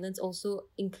sexual violence also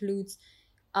includes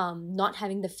not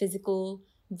having the physical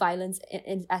violence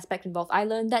in aspect involved. I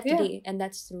learned that today, and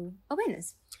that's through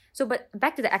awareness. So, but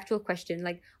back to the actual question,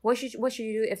 what should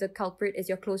you do if the culprit is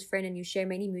your close friend and you share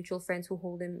many mutual friends who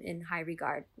hold him in high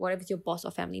regard? What if it's your boss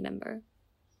or family member?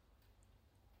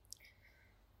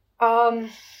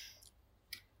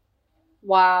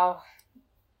 Wow.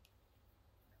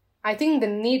 I think the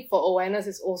need for awareness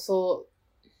is also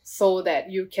so that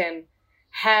you can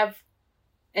have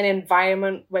an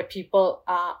environment where people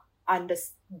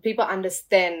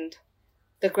understand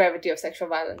the gravity of sexual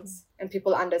violence, and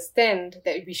people understand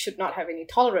that we should not have any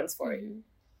tolerance for it.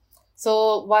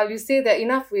 So while you say that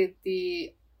enough with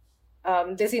the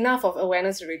there's enough of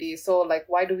awareness already, so like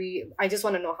I just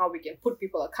want to know how we can put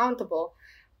people accountable.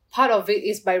 Part of it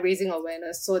is by raising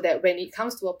awareness, so that when it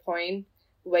comes to a point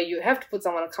where you have to put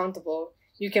someone accountable,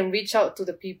 you can reach out to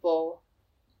the people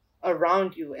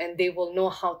around you, and they will know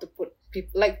how to put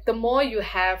people, like the more you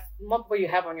have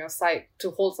on your side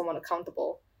to hold someone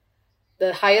accountable,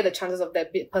 the higher the chances of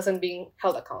that person being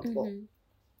held accountable.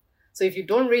 So if you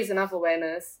don't raise enough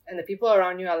awareness, and the people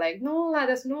around you are like, no,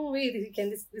 there's no way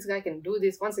this guy can do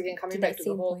this. Once again, coming back to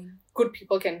the whole good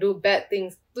people can do bad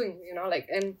things,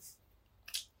 and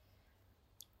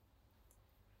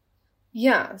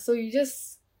yeah. So you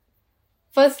just,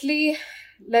 firstly,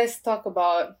 let's talk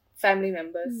about family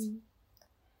members.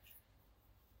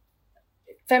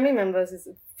 Family members is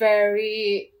a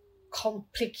very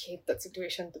complicated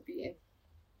situation to be in,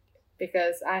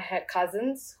 because I had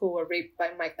cousins who were raped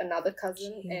by another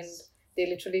cousin. Jeez. And they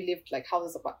literally lived like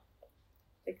houses apart.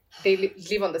 Like they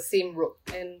live on the same roof,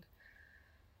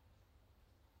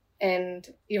 and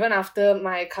even after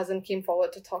my cousin came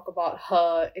forward to talk about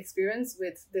her experience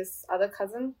with this other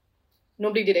cousin,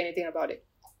 nobody did anything about it.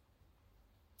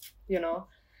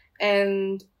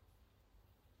 And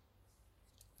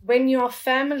when you're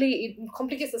family, it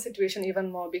complicates the situation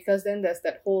even more, because then there's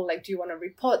that whole like, do you want to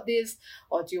report this,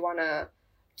 or do you want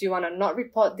to not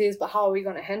report this, but how are we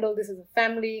going to handle this as a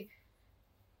family?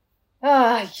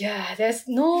 There's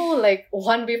no like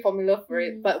one way formula for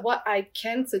it. But what I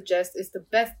can suggest is the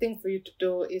best thing for you to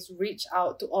do is reach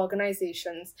out to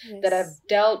organizations that have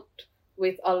dealt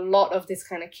with a lot of this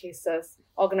kind of cases.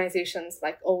 Organizations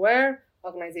like AWARE,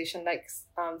 organization like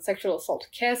Sexual Assault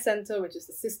Care Center, which is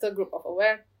the sister group of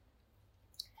AWARE.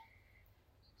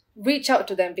 Reach out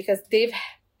to them, because they've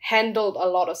handled a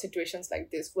lot of situations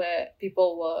like this where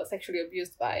people were sexually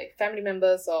abused by family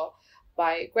members or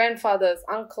by grandfathers,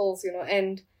 uncles,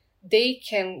 and they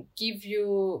can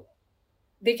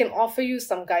offer you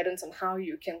some guidance on how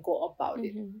you can go about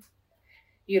it.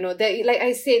 Like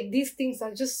I said, these things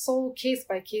are just so case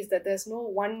by case that there's no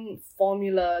one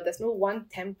formula, there's no one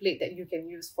template that you can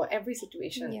use for every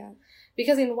situation. Yeah.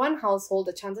 Because in one household,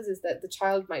 the chances is that the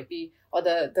child might be, or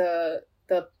the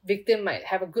victim might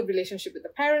have a good relationship with the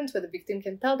parents, where the victim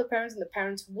can tell the parents, and the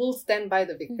parents will stand by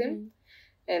the victim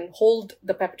and hold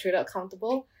the perpetrator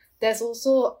accountable. There's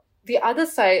also the other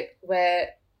side, where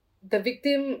the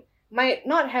victim might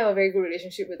not have a very good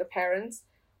relationship with the parents,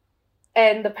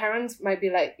 and the parents might be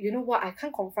like, you know what, I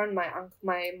can't confront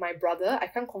my brother, I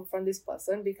can't confront this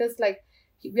person, because like,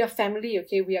 we are family,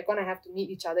 okay, we are gonna have to meet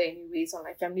each other anyways on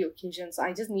like family occasions, so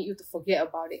I just need you to forget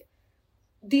about it.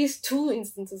 These two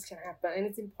instances can happen, and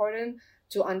it's important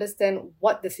to understand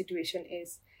what the situation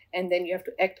is, and then you have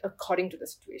to act according to the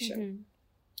situation.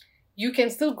 You can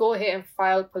still go ahead and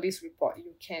file police report,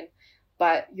 you can,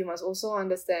 but you must also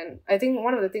understand, I think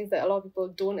one of the things that a lot of people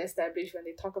don't establish when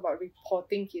they talk about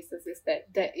reporting cases is that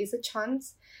there is a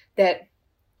chance that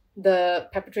the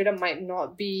perpetrator might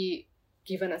not be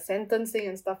given a sentencing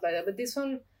and stuff like that. But this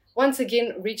one, once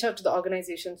again, reach out to the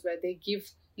organizations where they give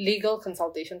legal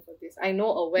consultation for this. I know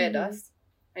AWARE does.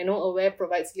 I know AWARE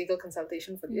provides legal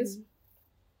consultation for this.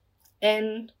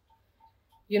 And,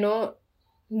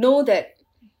 know that,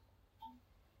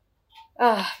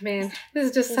 this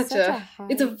is just such a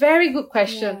it's a very good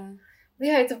question.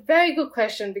 Yeah, it's a very good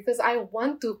question, because I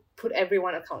want to put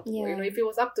everyone accountable. If it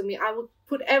was up to me, I would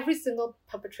put every single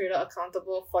perpetrator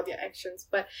accountable for their actions.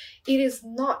 But it is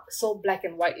not so black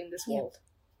and white in this world.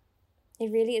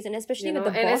 It really isn't, especially with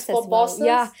the and boss as for as well. bosses,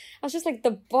 I was just like,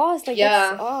 the boss, like,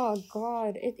 oh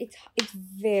God, it's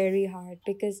very hard,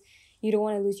 because you don't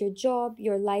want to lose your job,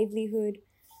 your livelihood,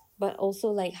 but also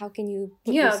like, how can you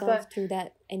put yourself through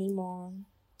that anymore?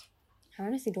 I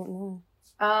honestly don't know.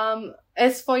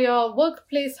 As for your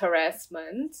workplace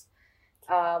harassment,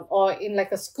 or in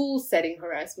like a school setting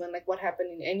harassment, like what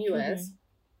happened in NUS,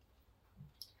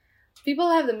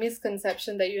 people have the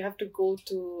misconception that you have to go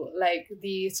to like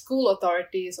the school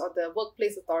authorities or the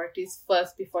workplace authorities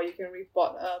first before you can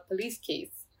report a police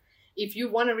case. If you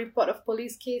want to report a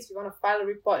police case, you want to file a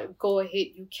report, go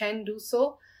ahead, you can do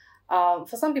so.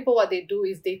 For some people, what they do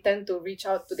is they tend to reach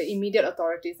out to the immediate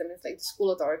authorities, that means like the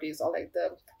school authorities or like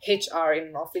the HR in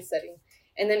an office setting.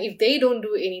 And then if they don't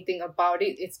do anything about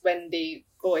it, it's when they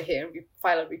go ahead and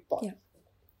file a report. Yeah.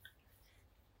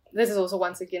 This is also,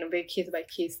 once again, a very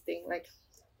case-by-case thing. Like,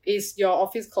 is your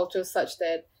office culture such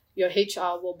that your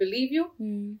HR will believe you?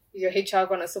 Is your HR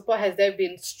going to support? Has there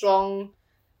been strong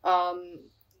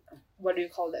what do you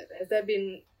call that?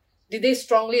 Did they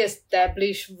strongly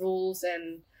establish rules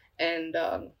and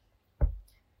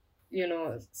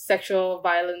sexual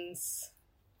violence?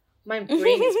 My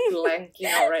brain is blanking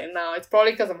out right now. It's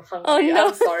probably because I'm hungry. Oh, no.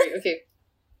 I'm sorry. Okay.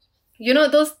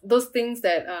 Those things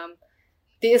that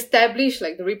they establish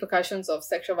like the repercussions of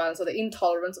sexual violence or the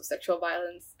intolerance of sexual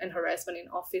violence and harassment in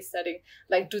office setting.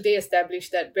 Like, do they establish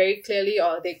that very clearly, or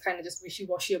are they kind of just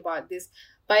wishy-washy about this?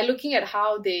 By looking at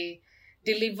how they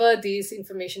deliver this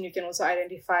information, you can also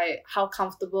identify how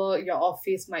comfortable your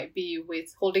office might be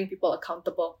with holding people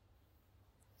accountable.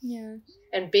 Yeah.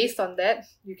 And based on that,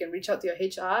 you can reach out to your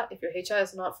HR. If your HR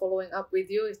is not following up with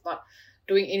you, is not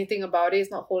doing anything about it,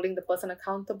 is not holding the person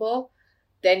accountable,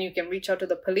 then you can reach out to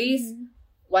the police. Mm-hmm.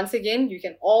 Once again, you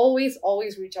can always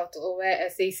reach out to Aware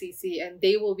SACC, and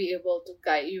they will be able to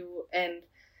guide you. And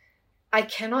I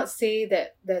cannot say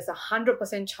that there's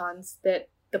 100% chance that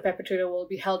the perpetrator will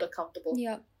be held accountable.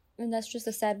 Yeah, and that's just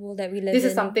the sad world that we live in. This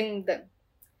is something that,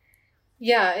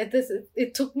 yeah,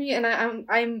 it took me, and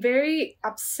I'm very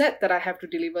upset that I have to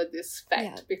deliver this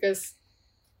fact, because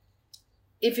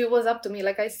if it was up to me,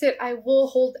 like I said, I will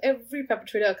hold every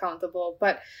perpetrator accountable.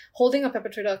 But holding a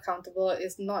perpetrator accountable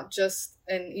is not just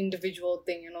an individual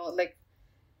thing, like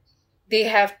they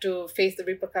have to face the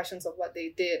repercussions of what they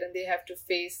did, and they have to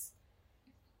face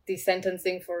the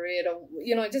sentencing for it, or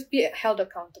just be held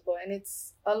accountable. And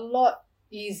it's a lot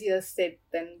easier said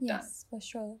than done. Yes, for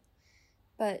sure.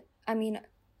 But I mean,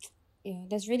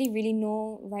 there's really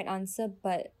no right answer,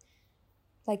 but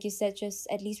like you said, just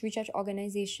at least reach out to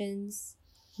organizations,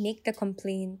 make the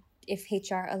complaint if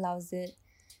HR allows it,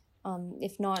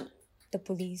 if not the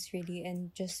police, really,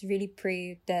 and just really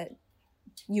pray that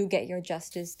you get your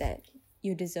justice that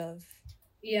you deserve.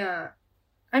 Yeah.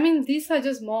 I mean, these are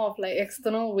just more of like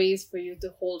external ways for you to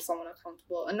hold someone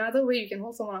accountable. Another way you can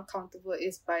hold someone accountable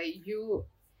is by you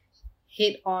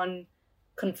head on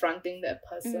confronting that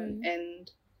person.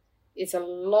 And it's a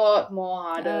lot more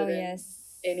harder than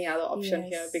any other option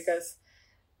here, because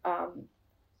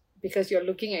you're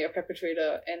looking at your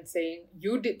perpetrator and saying,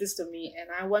 you did this to me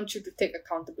and I want you to take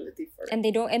accountability for it. And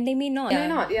they may not. They may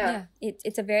not, yeah.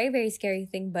 It's a very, very scary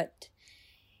thing, but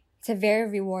it's a very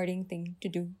rewarding thing to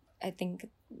do, I think.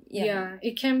 Yeah,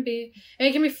 it can be. And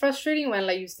it can be frustrating when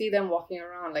like you see them walking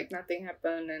around like nothing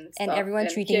happened and stuff. And everyone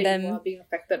treating them. You are being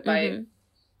affected by it.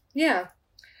 Yeah.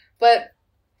 But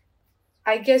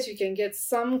I guess you can get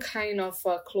some kind of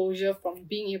closure from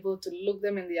being able to look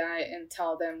them in the eye and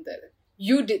tell them that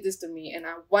you did this to me and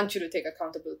I want you to take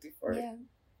accountability for it.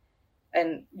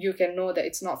 And you can know that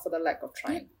it's not for the lack of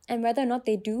trying. And whether or not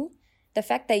they do, the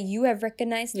fact that you have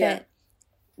recognized that,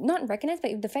 not recognized,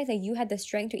 but the fact that you had the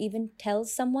strength to even tell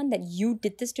someone that you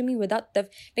did this to me without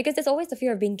because there's always the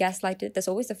fear of being gaslighted. There's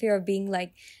always the fear of being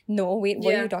like, no, wait,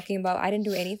 what are you talking about? I didn't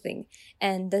do anything.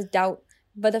 And there's doubt.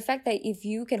 But the fact that if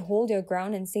you can hold your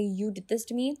ground and say you did this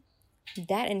to me,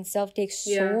 that in itself takes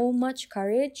so much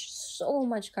courage.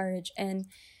 And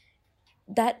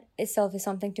that itself is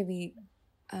something to be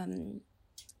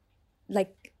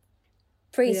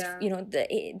praised.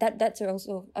 That's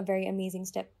also a very amazing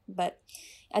step. But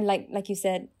and like you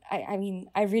said, I mean,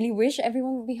 I really wish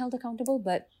everyone would be held accountable,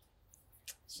 but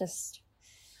it's just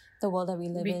the world that we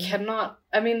live in.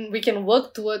 We can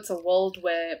work towards a world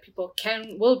where people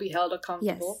will be held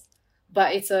accountable.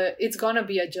 But it's gonna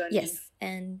be a journey.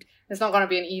 And it's not gonna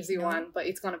be an easy one, but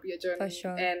it's gonna be a journey. For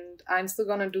sure. And I'm still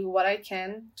gonna do what I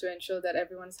can to ensure that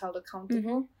everyone's held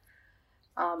accountable.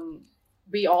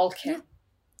 We all can.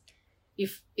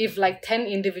 If like 10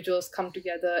 individuals come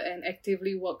together and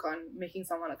actively work on making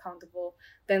someone accountable,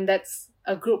 then that's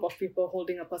a group of people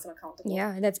holding a person accountable.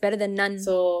 Yeah, that's better than none.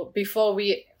 So that's why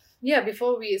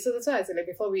I said, like,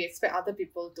 before we expect other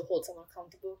people to hold someone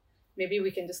accountable, maybe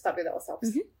we can just start with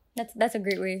ourselves. That's a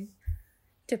great way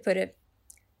to put it.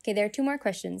 Okay, there are 2 more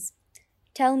questions.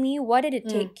 Tell me, what did it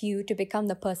take you to become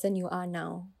the person you are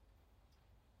now?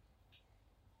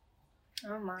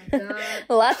 Oh my god.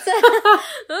 Lots of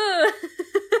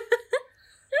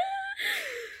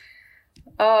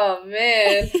oh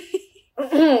man.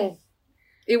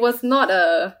 It was not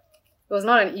an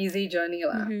easy journey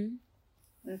lah.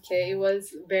 Okay, there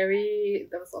was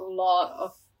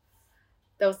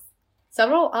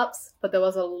several ups, but there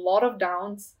was a lot of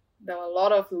downs. There were a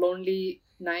lot of lonely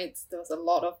nights. There was a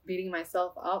lot of beating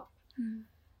myself up.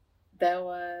 There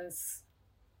was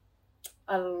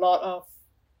a lot of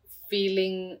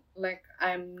feeling like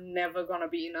I'm never gonna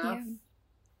be enough.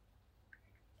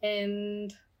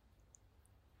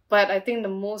 But I think the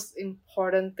most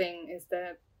important thing is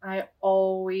that I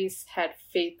always had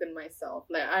faith in myself.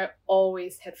 Like, I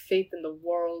always had faith in the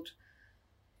world.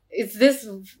 it's this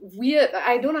weird,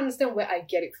 I don't understand where I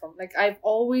get it from. Like, I've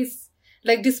always,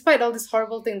 like, despite all this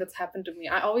horrible thing that's happened to me,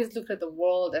 I always looked at the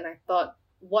world and I thought,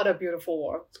 what a beautiful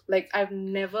world. Like, I've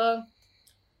never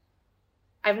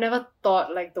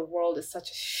thought like the world is such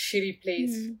a shitty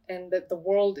place, and that the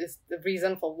world is the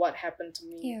reason for what happened to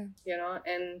me. Yeah. You know,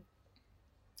 and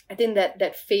I think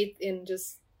that faith in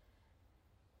just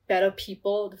better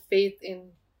people, the faith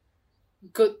in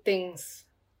good things,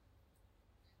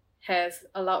 has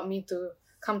allowed me to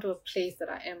come to a place that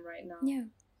I am right now. Yeah.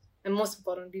 And most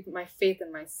importantly, my faith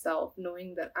in myself,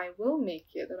 knowing that I will make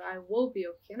it, that I will be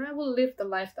okay, and I will live the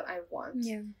life that I want.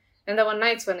 Yeah. And there were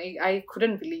nights when I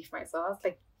couldn't believe myself. I was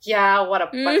like, yeah, what a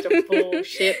bunch of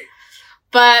bullshit.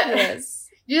 But Yes.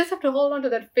 you just have to hold on to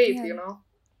that faith, Yeah. you know?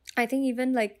 I think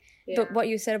even like Yeah. what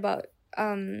you said about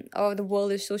oh, the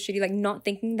world is so shitty, like not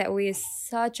thinking that way is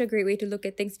such a great way to look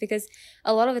at things, because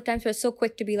a lot of the times we're so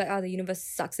quick to be like, oh, the universe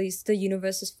sucks, it's the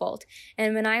universe's fault.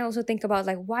 And when I also think about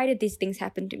like, why did these things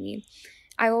happen to me,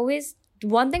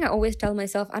 one thing I always tell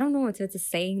myself, I don't know if it's a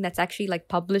saying that's actually like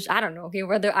published, I don't know, okay,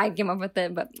 whether I came up with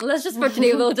it, but let's just for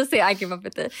today, we'll just say I came up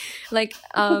with it. Like,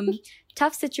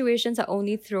 tough situations are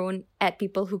only thrown at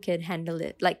people who can handle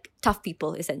it. Like, tough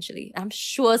people, essentially. I'm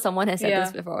sure someone has said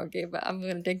this before, okay, but I'm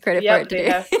going to take credit for it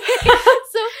today.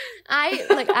 So,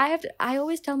 I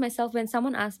always tell myself, when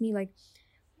someone asks me like,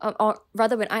 or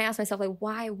rather when I ask myself like,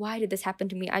 why did this happen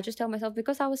to me? I just tell myself,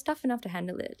 because I was tough enough to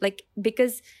handle it. Like,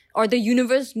 because, or the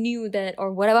universe knew that,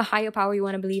 or whatever higher power you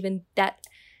want to believe in, that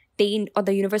or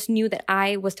the universe knew that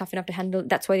I was tough enough to handle,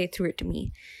 that's why they threw it to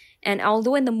me. And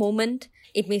although in the moment,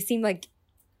 it may seem like,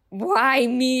 why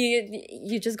me?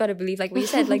 You just got to believe, like what you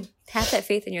said, like have that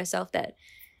faith in yourself that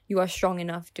you are strong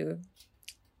enough to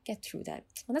get through that.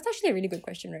 Well, that's actually a really good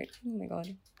question, right? Oh my god.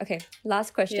 Okay,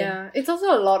 last question. Yeah, it's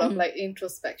also a lot of like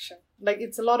introspection. Like,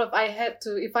 it's a lot of, I had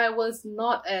to, if I was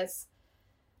not as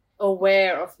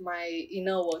aware of my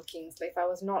inner workings, like if I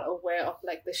was not aware of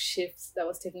like the shifts that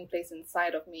was taking place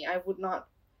inside of me, I would not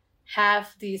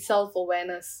have the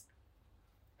self-awareness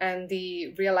and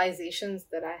the realizations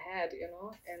that I had, you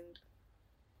know. And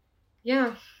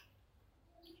yeah,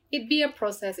 it'd be a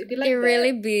process. It'd be like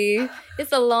really be.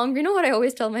 It's a long, you know what I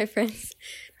always tell my friends?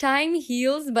 Time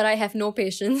heals, but I have no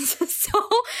patience. So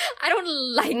I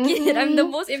don't like it. I'm the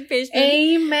most impatient.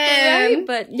 Amen. Right?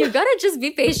 But you gotta just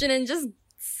be patient and just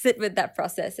sit with that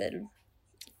process. And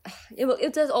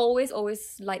it does always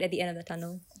light at the end of the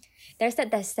tunnel. There's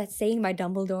that saying by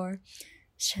Dumbledore.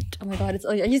 Shit, oh my god,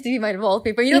 it used to be my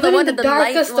wallpaper. You know, even the one in that the the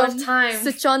darkest light of times.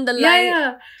 Switch on the light.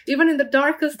 Yeah. Even in the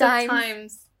darkest of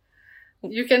times.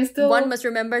 You can still... One must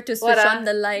remember to switch on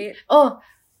the light. Oh.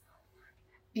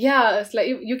 Yeah, it's like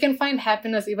you can find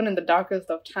happiness even in the darkest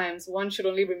of times. One should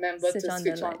only remember to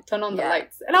turn on the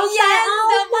lights. And I was like,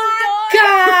 oh my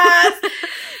god!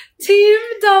 Team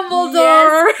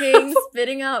Dumbledore! Yes, King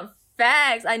spitting out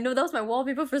facts. I know that was my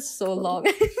wallpaper for so long.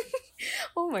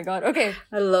 Oh my god. Okay.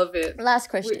 I love it.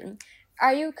 Last question.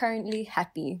 Are you currently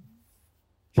happy?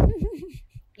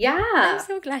 Yeah. I'm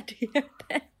so glad to hear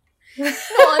that. No,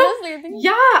 honestly, I think...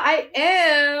 Yeah, I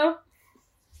am.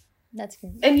 That's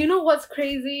good. And you know what's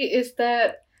crazy is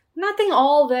that nothing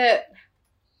all that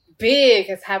big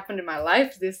has happened in my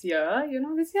life this year. You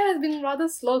know, this year has been rather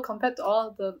slow compared to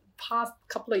all the past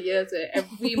couple of years where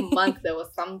every month there was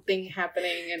something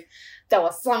happening and there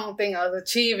was something I was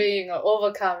achieving or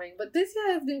overcoming. But this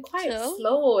year has been quite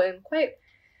slow and quite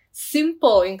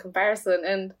simple in comparison.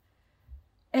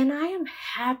 And I am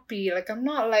happy. Like, I'm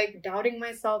not like doubting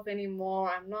myself anymore.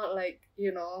 I'm not like,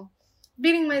 you know,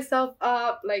 beating myself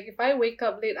up. Like, if I wake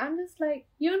up late, I'm just like,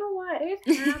 you know what, it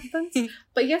happens.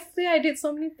 But yesterday I did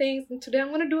so many things, and today I'm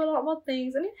going to do a lot more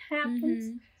things, and it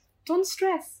happens. Don't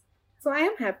stress. So I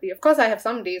am happy. Of course, I have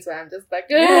some days where I'm just like,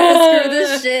 screw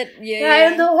this shit. Yeah, I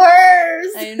am the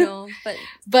worst. I know.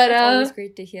 But it's always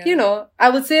great to hear. You know, I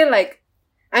would say like,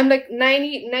 I'm like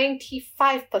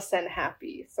 95%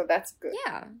 happy. So that's good.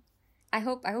 Yeah. I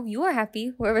hope you are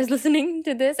happy, whoever's listening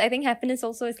to this. I think happiness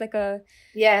also is like a...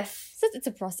 Yes. It's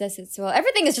a process as well.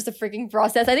 Everything is just a freaking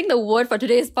process. I think the word for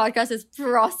today's podcast is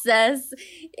process.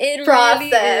 It really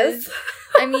is.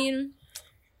 I mean,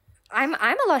 I'm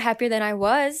a lot happier than I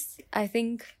was, I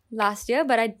think, last year.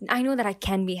 But I know that I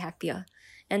can be happier.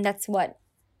 And that's what...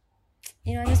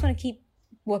 You know, I just want to keep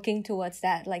working towards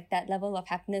that, like that level of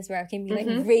happiness where I can be like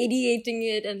radiating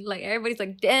it, and like everybody's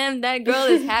like, damn, that girl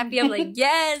is happy. I'm like,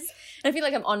 yes. And I feel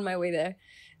like I'm on my way there.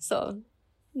 So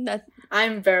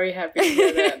I'm very happy to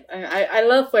hear that. I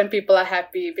love when people are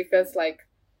happy, because like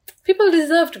people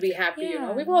deserve to be happy. You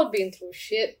know, we've all been through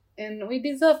shit and we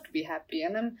deserve to be happy.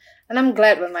 And I'm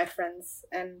glad when my friends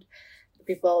and the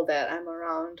people that I'm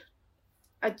around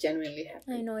are genuinely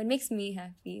happy. I know, it makes me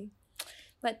happy.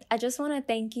 But I just want to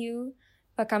thank you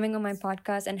for coming on my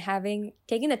podcast and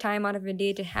taking the time out of your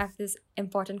day to have this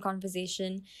important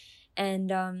conversation.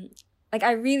 And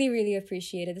I really, really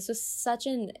appreciate it. This was such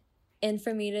an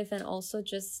informative and also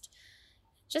just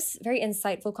very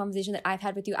insightful conversation that I've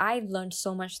had with you. I've learned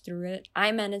so much through it.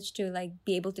 I managed to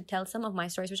be able to tell some of my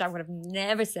stories, which I would have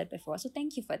never said before. So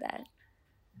thank you for that.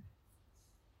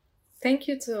 Thank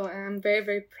you too. And I'm very,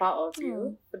 very proud of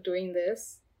you for doing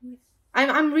this.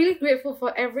 I'm really grateful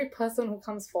for every person who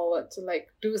comes forward to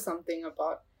do something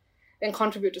about and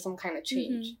contribute to some kind of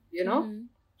change, you know? Mm-hmm.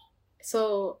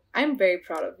 So I'm very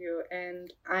proud of you,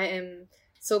 and I am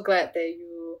so glad that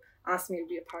you asked me to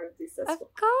be a part of this as well.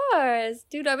 Of course.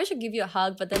 Dude, I wish I'd give you a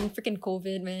hug, but then freaking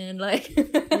COVID, man.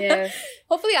 Yes.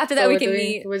 Hopefully after that we can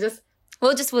meet. We'll just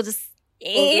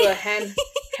do a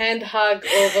hand hug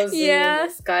over Zoom or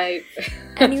Skype.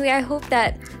 Anyway, I hope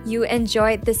that you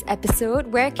enjoyed this episode.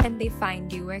 Where can they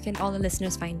find you? Where can all the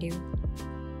listeners find you?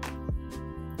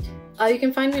 You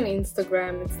can find me on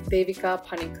Instagram. It's Devika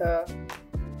Panika.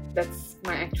 That's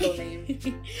my actual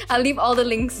name. I'll leave all the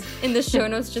links in the show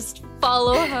notes. Just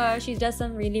follow her. She does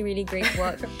some really, really great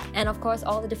work. And of course,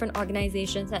 all the different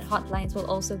organizations and hotlines will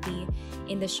also be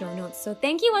in the show notes. So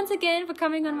thank you once again for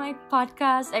coming on my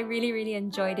podcast. I really, really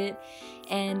enjoyed it.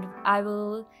 And I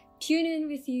will tune in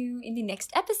with you in the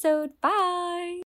next episode. Bye!